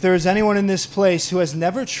in this place who has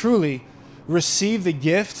never truly received the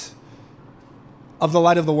gift of the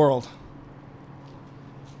light of the world.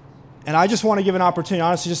 And I just want to give an opportunity,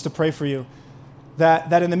 honestly, just to pray for you,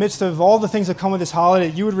 that in the midst of all the things that come with this holiday,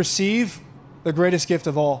 you would receive the greatest gift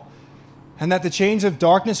of all, and that the chains of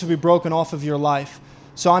darkness would be broken off of your life.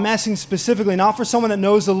 So I'm asking specifically, not for someone that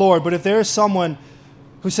knows the Lord, but if there is someone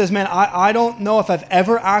who says, man, I don't know if I've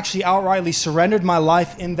ever actually outrightly surrendered my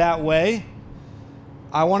life in that way,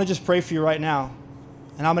 I want to just pray for you right now.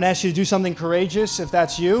 And I'm going to ask you to do something courageous if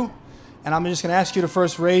that's you. And I'm just going to ask you to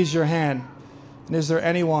first raise your hand. And is there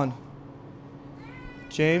anyone?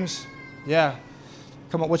 James? Yeah.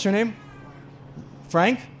 Come on, what's your name?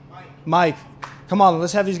 Frank? Mike. Come on,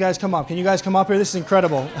 let's have these guys come up. Can you guys come up here? This is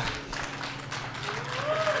incredible.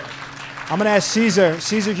 I'm going to ask Caesar.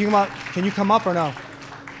 Caesar, can you come up or no?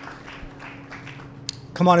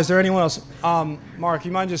 Come on, is there anyone else? Mark,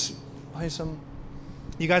 you mind just play some?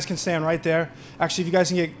 You guys can stand right there. Actually, if you guys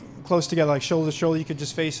can get close together, like shoulder to shoulder, you could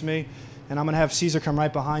just face me. And I'm going to have Caesar come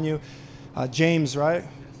right behind you. James, right?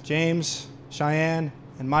 James, Cheyenne,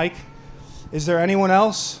 and Mike. Is there anyone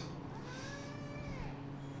else?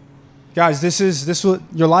 Guys,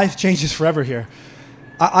 your life changes forever here.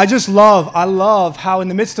 I love how in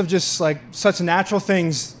the midst of just like such natural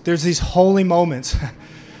things, there's these holy moments.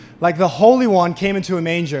 Like the Holy One came into a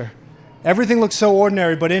manger. Everything looked so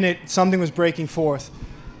ordinary, but in it, something was breaking forth.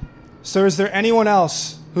 So is there anyone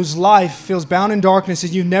else whose life feels bound in darkness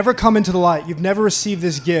and you've never come into the light? You've never received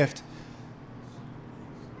this gift?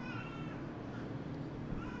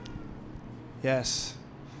 Yes.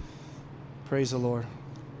 Praise the Lord.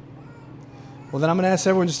 Well, then I'm going to ask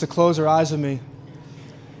everyone just to close their eyes with me.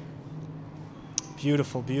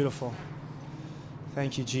 Beautiful, beautiful.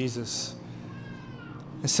 Thank you, Jesus.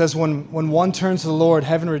 It says when one turns to the Lord,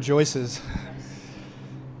 heaven rejoices.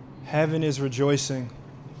 Heaven is rejoicing.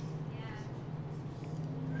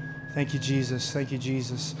 Thank you, Jesus. Thank you,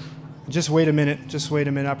 Jesus. Just wait a minute. Just wait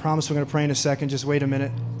a minute. I promise we're going to pray in a second. Just wait a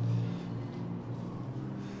minute.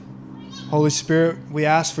 Holy Spirit, we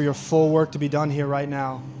ask for your full work to be done here right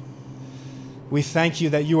now. We thank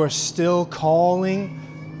you that you are still calling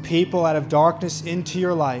people out of darkness into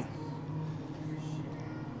your light.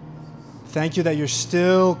 Thank you that you're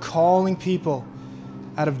still calling people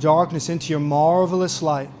out of darkness into your marvelous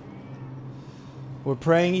light. We're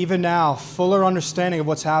praying even now, fuller understanding of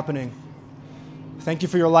what's happening. Thank you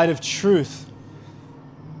for your light of truth.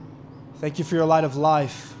 Thank you for your light of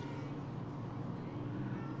life.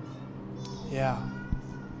 Yeah.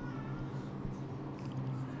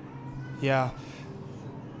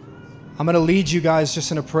 I'm going to lead you guys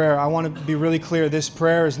just in a prayer. I want to be really clear. This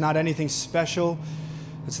prayer is not anything special.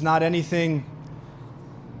 It's not anything,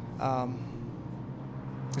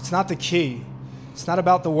 it's not the key. It's not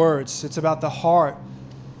about the words. It's about the heart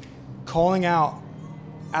calling out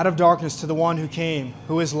of darkness to the one who came,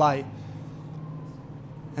 who is light.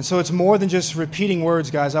 And so it's more than just repeating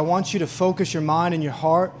words, guys. I want you to focus your mind and your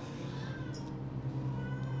heart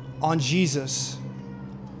on Jesus.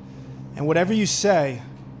 And whatever you say,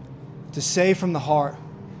 to say from the heart.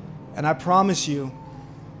 And I promise you,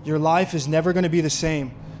 your life is never going to be the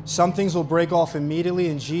same. Some things will break off immediately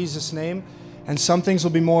in Jesus' name, and some things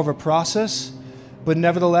will be more of a process, but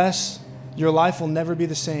nevertheless, your life will never be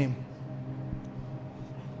the same.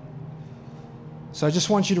 So I just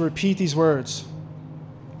want you to repeat these words.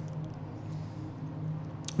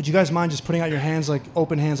 Would you guys mind just putting out your hands, like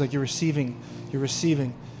open hands, like you're receiving? You're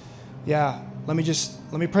receiving. Yeah. Let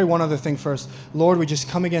me pray one other thing first. Lord, we just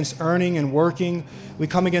come against earning and working. We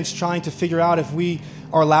come against trying to figure out if we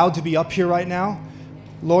are allowed to be up here right now.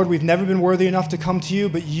 Lord, we've never been worthy enough to come to you,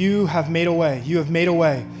 but you have made a way. You have made a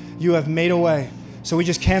way. You have made a way. So we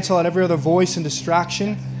just cancel out every other voice and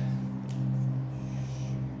distraction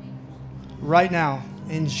right now,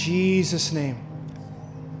 in Jesus' name.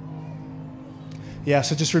 Yeah,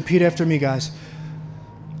 so just repeat after me, guys.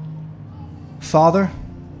 Father,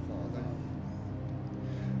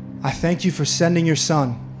 I thank you for sending your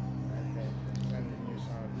Son.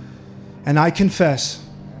 And I confess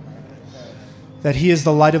that he is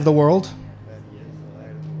the light of the world.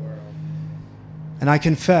 And I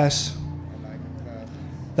confess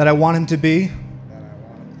that I want him to be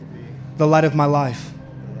the light of my life.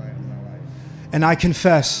 And I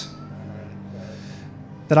confess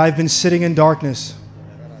that I've been sitting in darkness.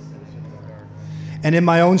 And in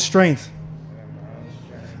my own strength,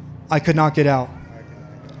 I could not get out.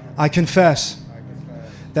 I confess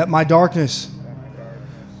that my darkness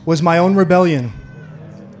was my own rebellion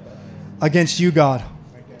against you, God.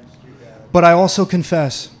 But I also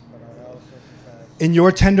confess, in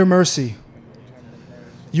your tender mercy,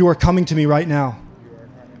 you are coming to me right now.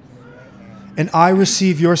 And I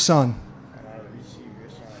receive your Son,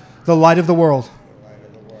 the light of the world,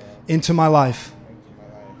 into my life.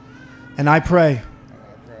 And I pray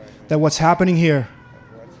that what's happening here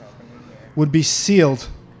would be sealed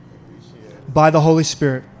by the Holy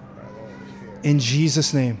Spirit. In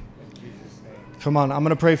Jesus' name. Come on, I'm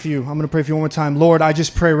going to pray for you. I'm going to pray for you one more time. Lord, I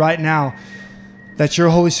just pray right now that your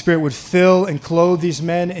Holy Spirit would fill and clothe these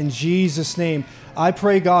men in Jesus' name. I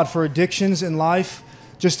pray, God, for addictions in life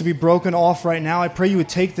just to be broken off right now. I pray you would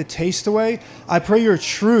take the taste away. I pray your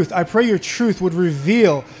truth would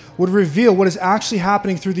reveal what is actually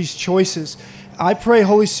happening through these choices. I pray,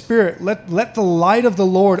 Holy Spirit, let the light of the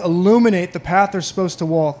Lord illuminate the path they're supposed to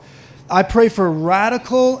walk. I pray for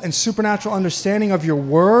radical and supernatural understanding of your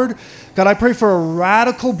word. God, I pray for a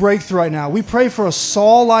radical breakthrough right now. We pray for a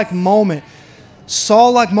Saul-like moment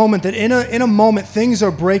that in a moment things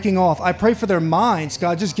are breaking off. I pray for their minds.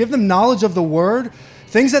 God, just give them knowledge of the word,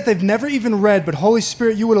 things that they've never even read, but Holy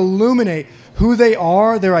Spirit, you would illuminate who they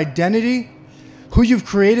are, their identity, who you've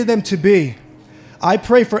created them to be. I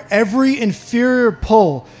pray for every inferior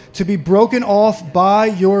pull to be broken off by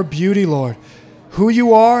your beauty, Lord. Who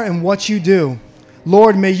you are and what you do.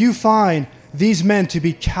 Lord, may you find these men to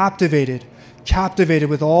be captivated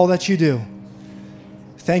with all that you do.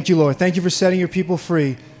 Thank you, Lord. Thank you for setting your people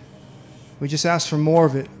free. We just ask for more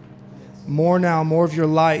of it. More now, more of your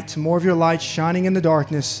light shining in the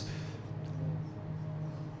darkness.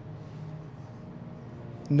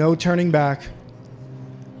 No turning back.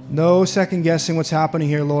 No second guessing what's happening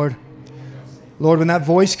here, Lord. Lord, when that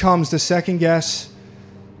voice comes to second guess,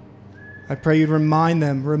 I pray you'd remind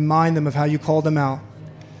them of how you called them out.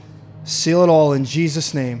 Seal it all in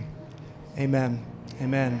Jesus' name. Amen.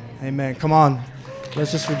 Amen. Amen. Come on.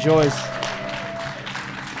 Let's just rejoice.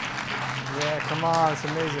 Yeah, come on. It's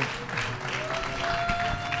amazing.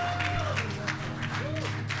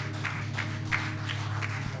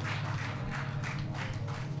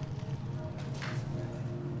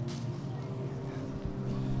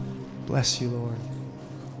 Bless you, Lord.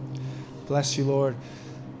 Bless you, Lord.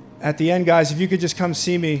 At the end, guys, if you could just come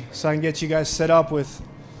see me so I can get you guys set up with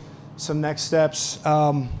some next steps.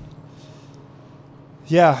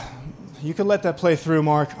 Yeah, you can let that play through,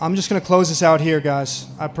 Mark. I'm just going to close this out here, guys.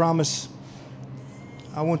 I promise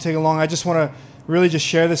I won't take it long. I just want to really just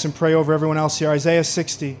share this and pray over everyone else here. Isaiah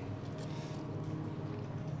 60.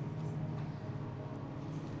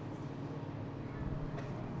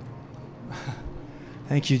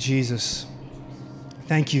 Thank you, Jesus.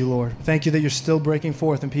 Thank you, Lord. Thank you that you're still breaking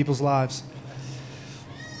forth in people's lives.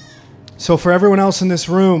 So for everyone else in this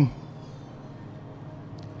room,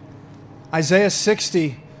 Isaiah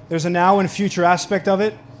 60, there's a now and future aspect of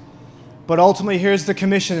it. But ultimately, here's the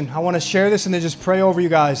commission. I want to share this and then just pray over you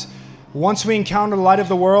guys. Once we encounter the light of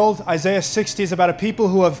the world, Isaiah 60 is about a people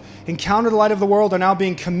who have encountered the light of the world are now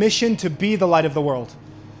being commissioned to be the light of the world.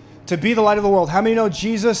 To be the light of the world. How many know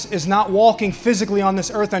Jesus is not walking physically on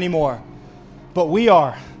this earth anymore? But we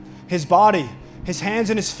are. His body, his hands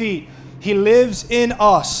and his feet. He lives in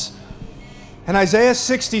us. And Isaiah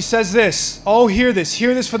 60 says this. Oh, hear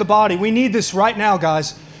this for the body. We need this right now,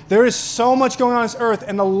 guys. There is so much going on this earth,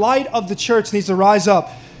 and the light of the church needs to rise up.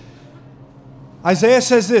 Isaiah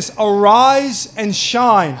says this, arise and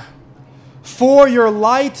shine, for your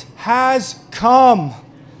light has come,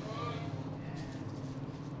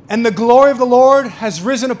 and the glory of the Lord has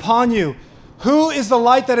risen upon you. Who is the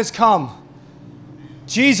light that has come?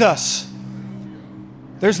 Jesus.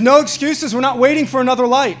 There's no excuses. We're not waiting for another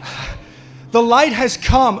light. The light has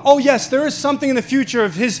come. Oh yes, there is something in the future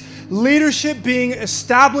of his leadership being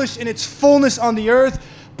established in its fullness on the earth,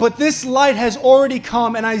 but this light has already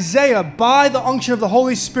come, and Isaiah, by the unction of the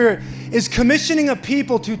Holy Spirit, is commissioning a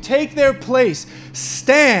people to take their place,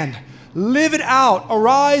 stand, live it out,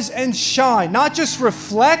 arise and shine. Not just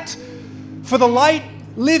reflect, for the light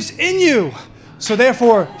lives in you. So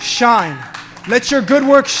therefore, shine. Let your good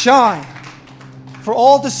work shine, for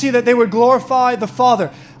all to see that they would glorify the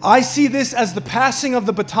Father. I see this as the passing of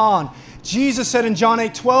the baton. Jesus said in John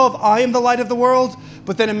 8:12, I am the light of the world.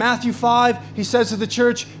 But then in Matthew 5, he says to the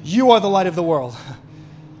church, you are the light of the world.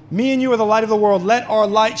 Me and you are the light of the world. Let our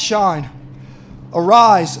light shine.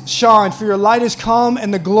 Arise, shine, for your light has come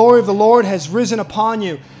and the glory of the Lord has risen upon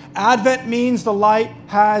you. Advent means the light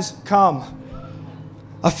has come.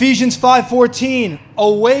 Ephesians 5:14,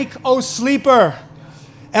 awake, O sleeper,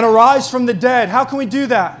 and arise from the dead. How can we do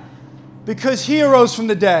that? Because he arose from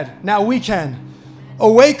the dead. Now we can.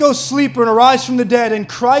 Awake, O sleeper, and arise from the dead, and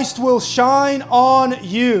Christ will shine on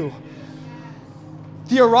you.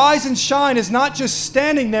 The arise and shine is not just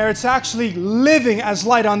standing there, it's actually living as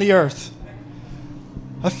light on the earth.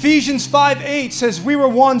 Ephesians 5:8 says we were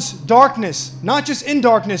once darkness, not just in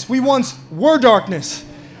darkness, we once were darkness.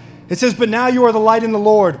 It says, but now you are the light in the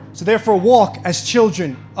Lord, so therefore walk as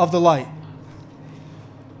children of the light.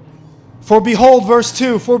 For behold, verse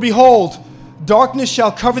 2, for behold, darkness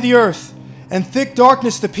shall cover the earth, and thick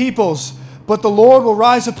darkness the peoples, but the Lord will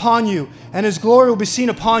rise upon you, and his glory will be seen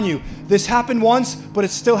upon you. This happened once, but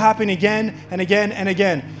it's still happening again and again and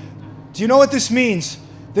again. Do you know what this means?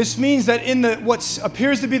 This means that in what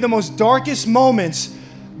appears to be the most darkest moments,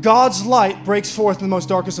 God's light breaks forth in the most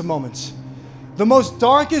darkest of moments. The most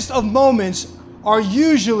darkest of moments are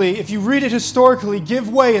usually, if you read it historically, give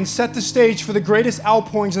way and set the stage for the greatest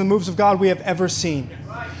outpourings and the moves of God we have ever seen.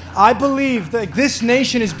 I believe that this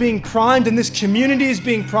nation is being primed and this community is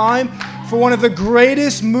being primed for one of the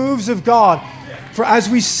greatest moves of God. For as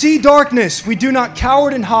we see darkness, we do not cower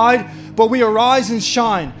and hide, but we arise and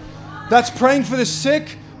shine. That's praying for the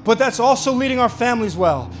sick, but that's also leading our families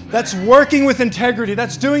well. That's working with integrity.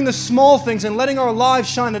 That's doing the small things and letting our lives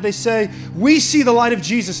shine, that they say, we see the light of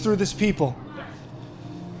Jesus through this people.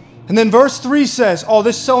 And then verse 3 says, oh,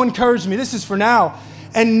 this so encouraged me. This is for now.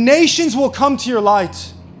 And nations will come to your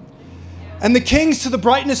light, and the kings to the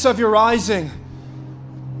brightness of your rising.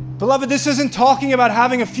 Beloved, this isn't talking about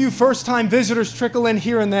having a few first-time visitors trickle in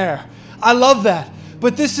here and there. I love that.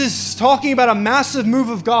 But this is talking about a massive move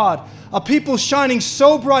of God, a people shining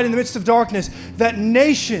so bright in the midst of darkness that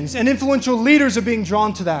nations and influential leaders are being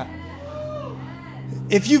drawn to that.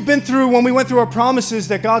 If you've been through, when we went through our promises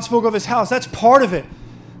that God spoke of his house, that's part of it.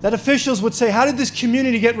 That officials would say, how did this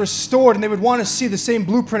community get restored? And they would want to see the same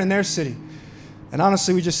blueprint in their city. And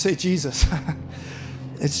honestly, we just say Jesus.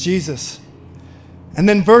 It's Jesus. And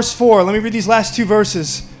then verse 4, let me read these last two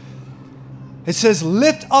verses. It says,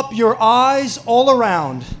 lift up your eyes all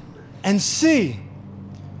around and see.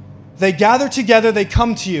 They gather together, they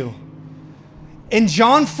come to you. In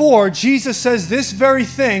John 4, Jesus says this very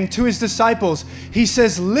thing to his disciples. He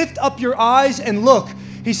says, lift up your eyes and look.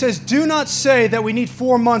 He says, do not say that we need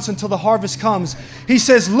 4 months until the harvest comes. He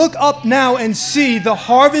says, look up now and see. The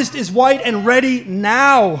harvest is white and ready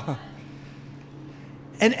now.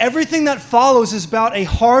 And everything that follows is about a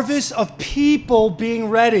harvest of people being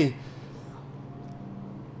ready.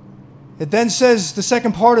 It then says, the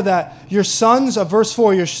second part of that, your sons, of verse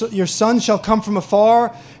 4, your sons shall come from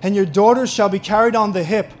afar, and your daughters shall be carried on the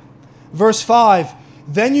hip. Verse 5,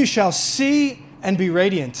 then you shall see and be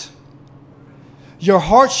radiant. Your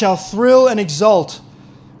heart shall thrill and exult.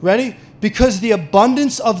 Ready? Because the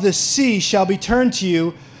abundance of the sea shall be turned to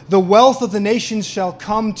you, the wealth of the nations shall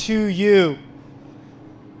come to you.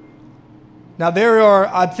 Now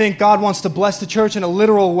I think God wants to bless the church in a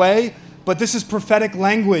literal way, but this is prophetic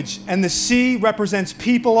language. And the sea represents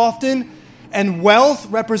people often, and wealth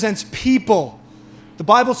represents people. The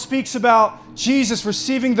Bible speaks about Jesus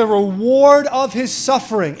receiving the reward of his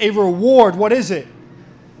suffering. A reward, what is it?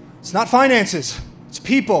 It's not finances, it's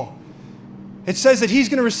people. It says that he's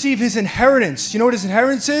going to receive his inheritance. You know what his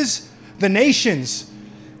inheritance is? The nations.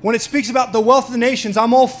 When it speaks about the wealth of the nations,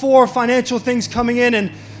 I'm all for financial things coming in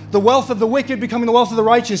and the wealth of the wicked becoming the wealth of the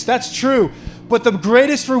righteous. That's true. But the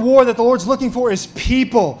greatest reward that the Lord's looking for is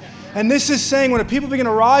people. And this is saying when a people begin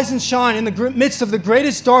to rise and shine in the midst of the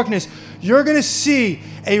greatest darkness, you're going to see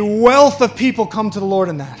a wealth of people come to the Lord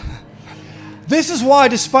in that. This is why,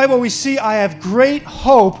 despite what we see, I have great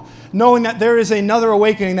hope knowing that there is another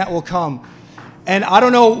awakening that will come. And I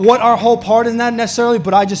don't know what our whole part in that necessarily,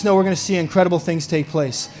 but I just know we're going to see incredible things take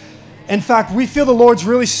place. In fact, we feel the Lord's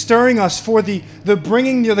really stirring us for the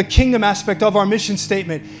bringing the kingdom aspect of our mission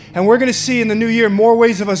statement. And we're going to see in the new year more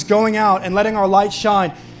ways of us going out and letting our light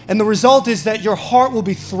shine. And the result is that your heart will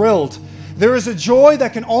be thrilled. There is a joy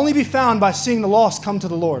that can only be found by seeing the lost come to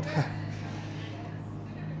the Lord.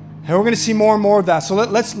 And we're going to see more and more of that. So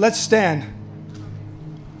let's stand.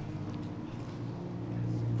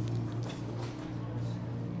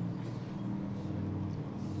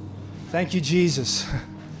 Thank you, Jesus.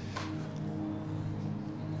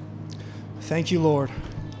 Thank you, Lord.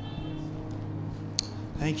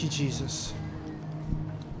 Thank you, Jesus.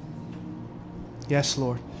 Yes,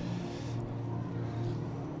 Lord.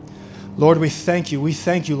 Lord, we thank you. We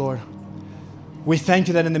thank you, Lord. We thank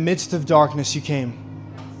you that in the midst of darkness you came.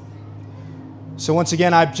 So once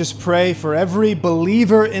again, I just pray for every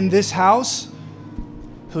believer in this house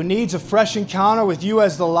who needs a fresh encounter with you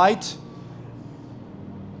as the light.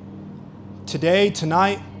 Today,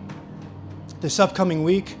 tonight, this upcoming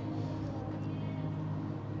week.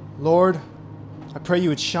 Lord, I pray you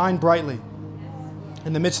would shine brightly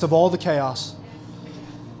in the midst of all the chaos.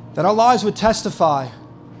 That our lives would testify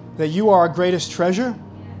that you are our greatest treasure,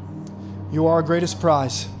 you are our greatest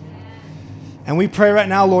prize. And we pray right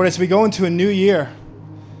now, Lord, as we go into a new year,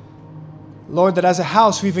 Lord, that as a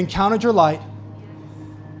house we've encountered your light,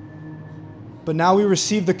 but now we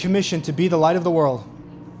receive the commission to be the light of the world.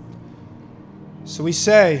 So we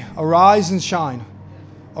say, arise and shine,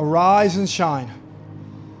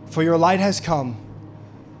 for your light has come.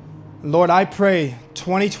 Lord, I pray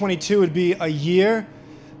 2022 would be a year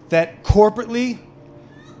that corporately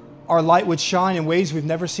our light would shine in ways we've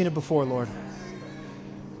never seen it before, Lord.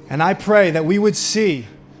 And I pray that we would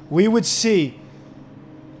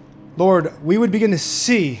begin to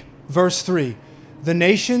see, verse 3, the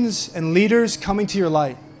nations and leaders coming to your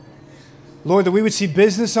light. Lord, that we would see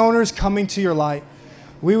business owners coming to your light.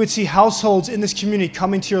 We would see households in this community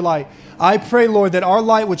coming to your light. I pray, Lord, that our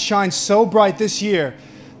light would shine so bright this year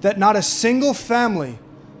that not a single family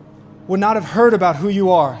would not have heard about who you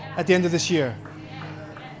are at the end of this year.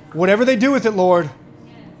 Whatever they do with it, Lord,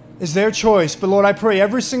 is their choice. But Lord, I pray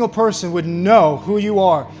every single person would know who you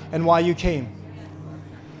are and why you came.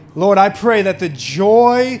 Lord, I pray that the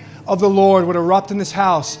joy of the Lord would erupt in this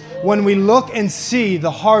house when we look and see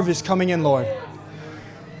the harvest coming in, Lord.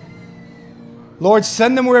 Lord,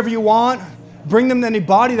 send them wherever you want. Bring them to any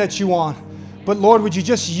body that you want. But Lord, would you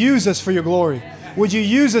just use us for your glory? Would you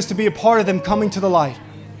use us to be a part of them coming to the light?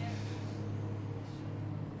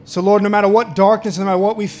 So Lord, no matter what darkness, no matter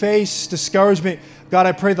what we face, discouragement, God,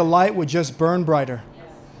 I pray the light would just burn brighter.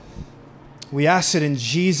 We ask it in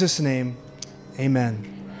Jesus' name. Amen.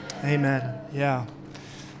 Amen. Yeah.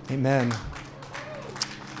 Amen.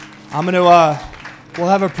 We'll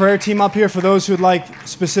have a prayer team up here for those who would like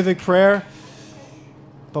specific prayer.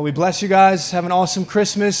 But we bless you guys. Have an awesome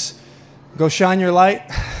Christmas. Go shine your light.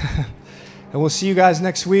 And we'll see you guys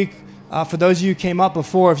next week. For those of you who came up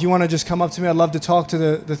before, if you want to just come up to me, I'd love to talk to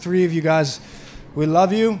the three of you guys. We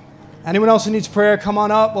love you. Anyone else who needs prayer, come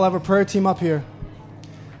on up. We'll have a prayer team up here.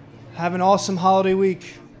 Have an awesome holiday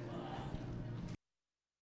week.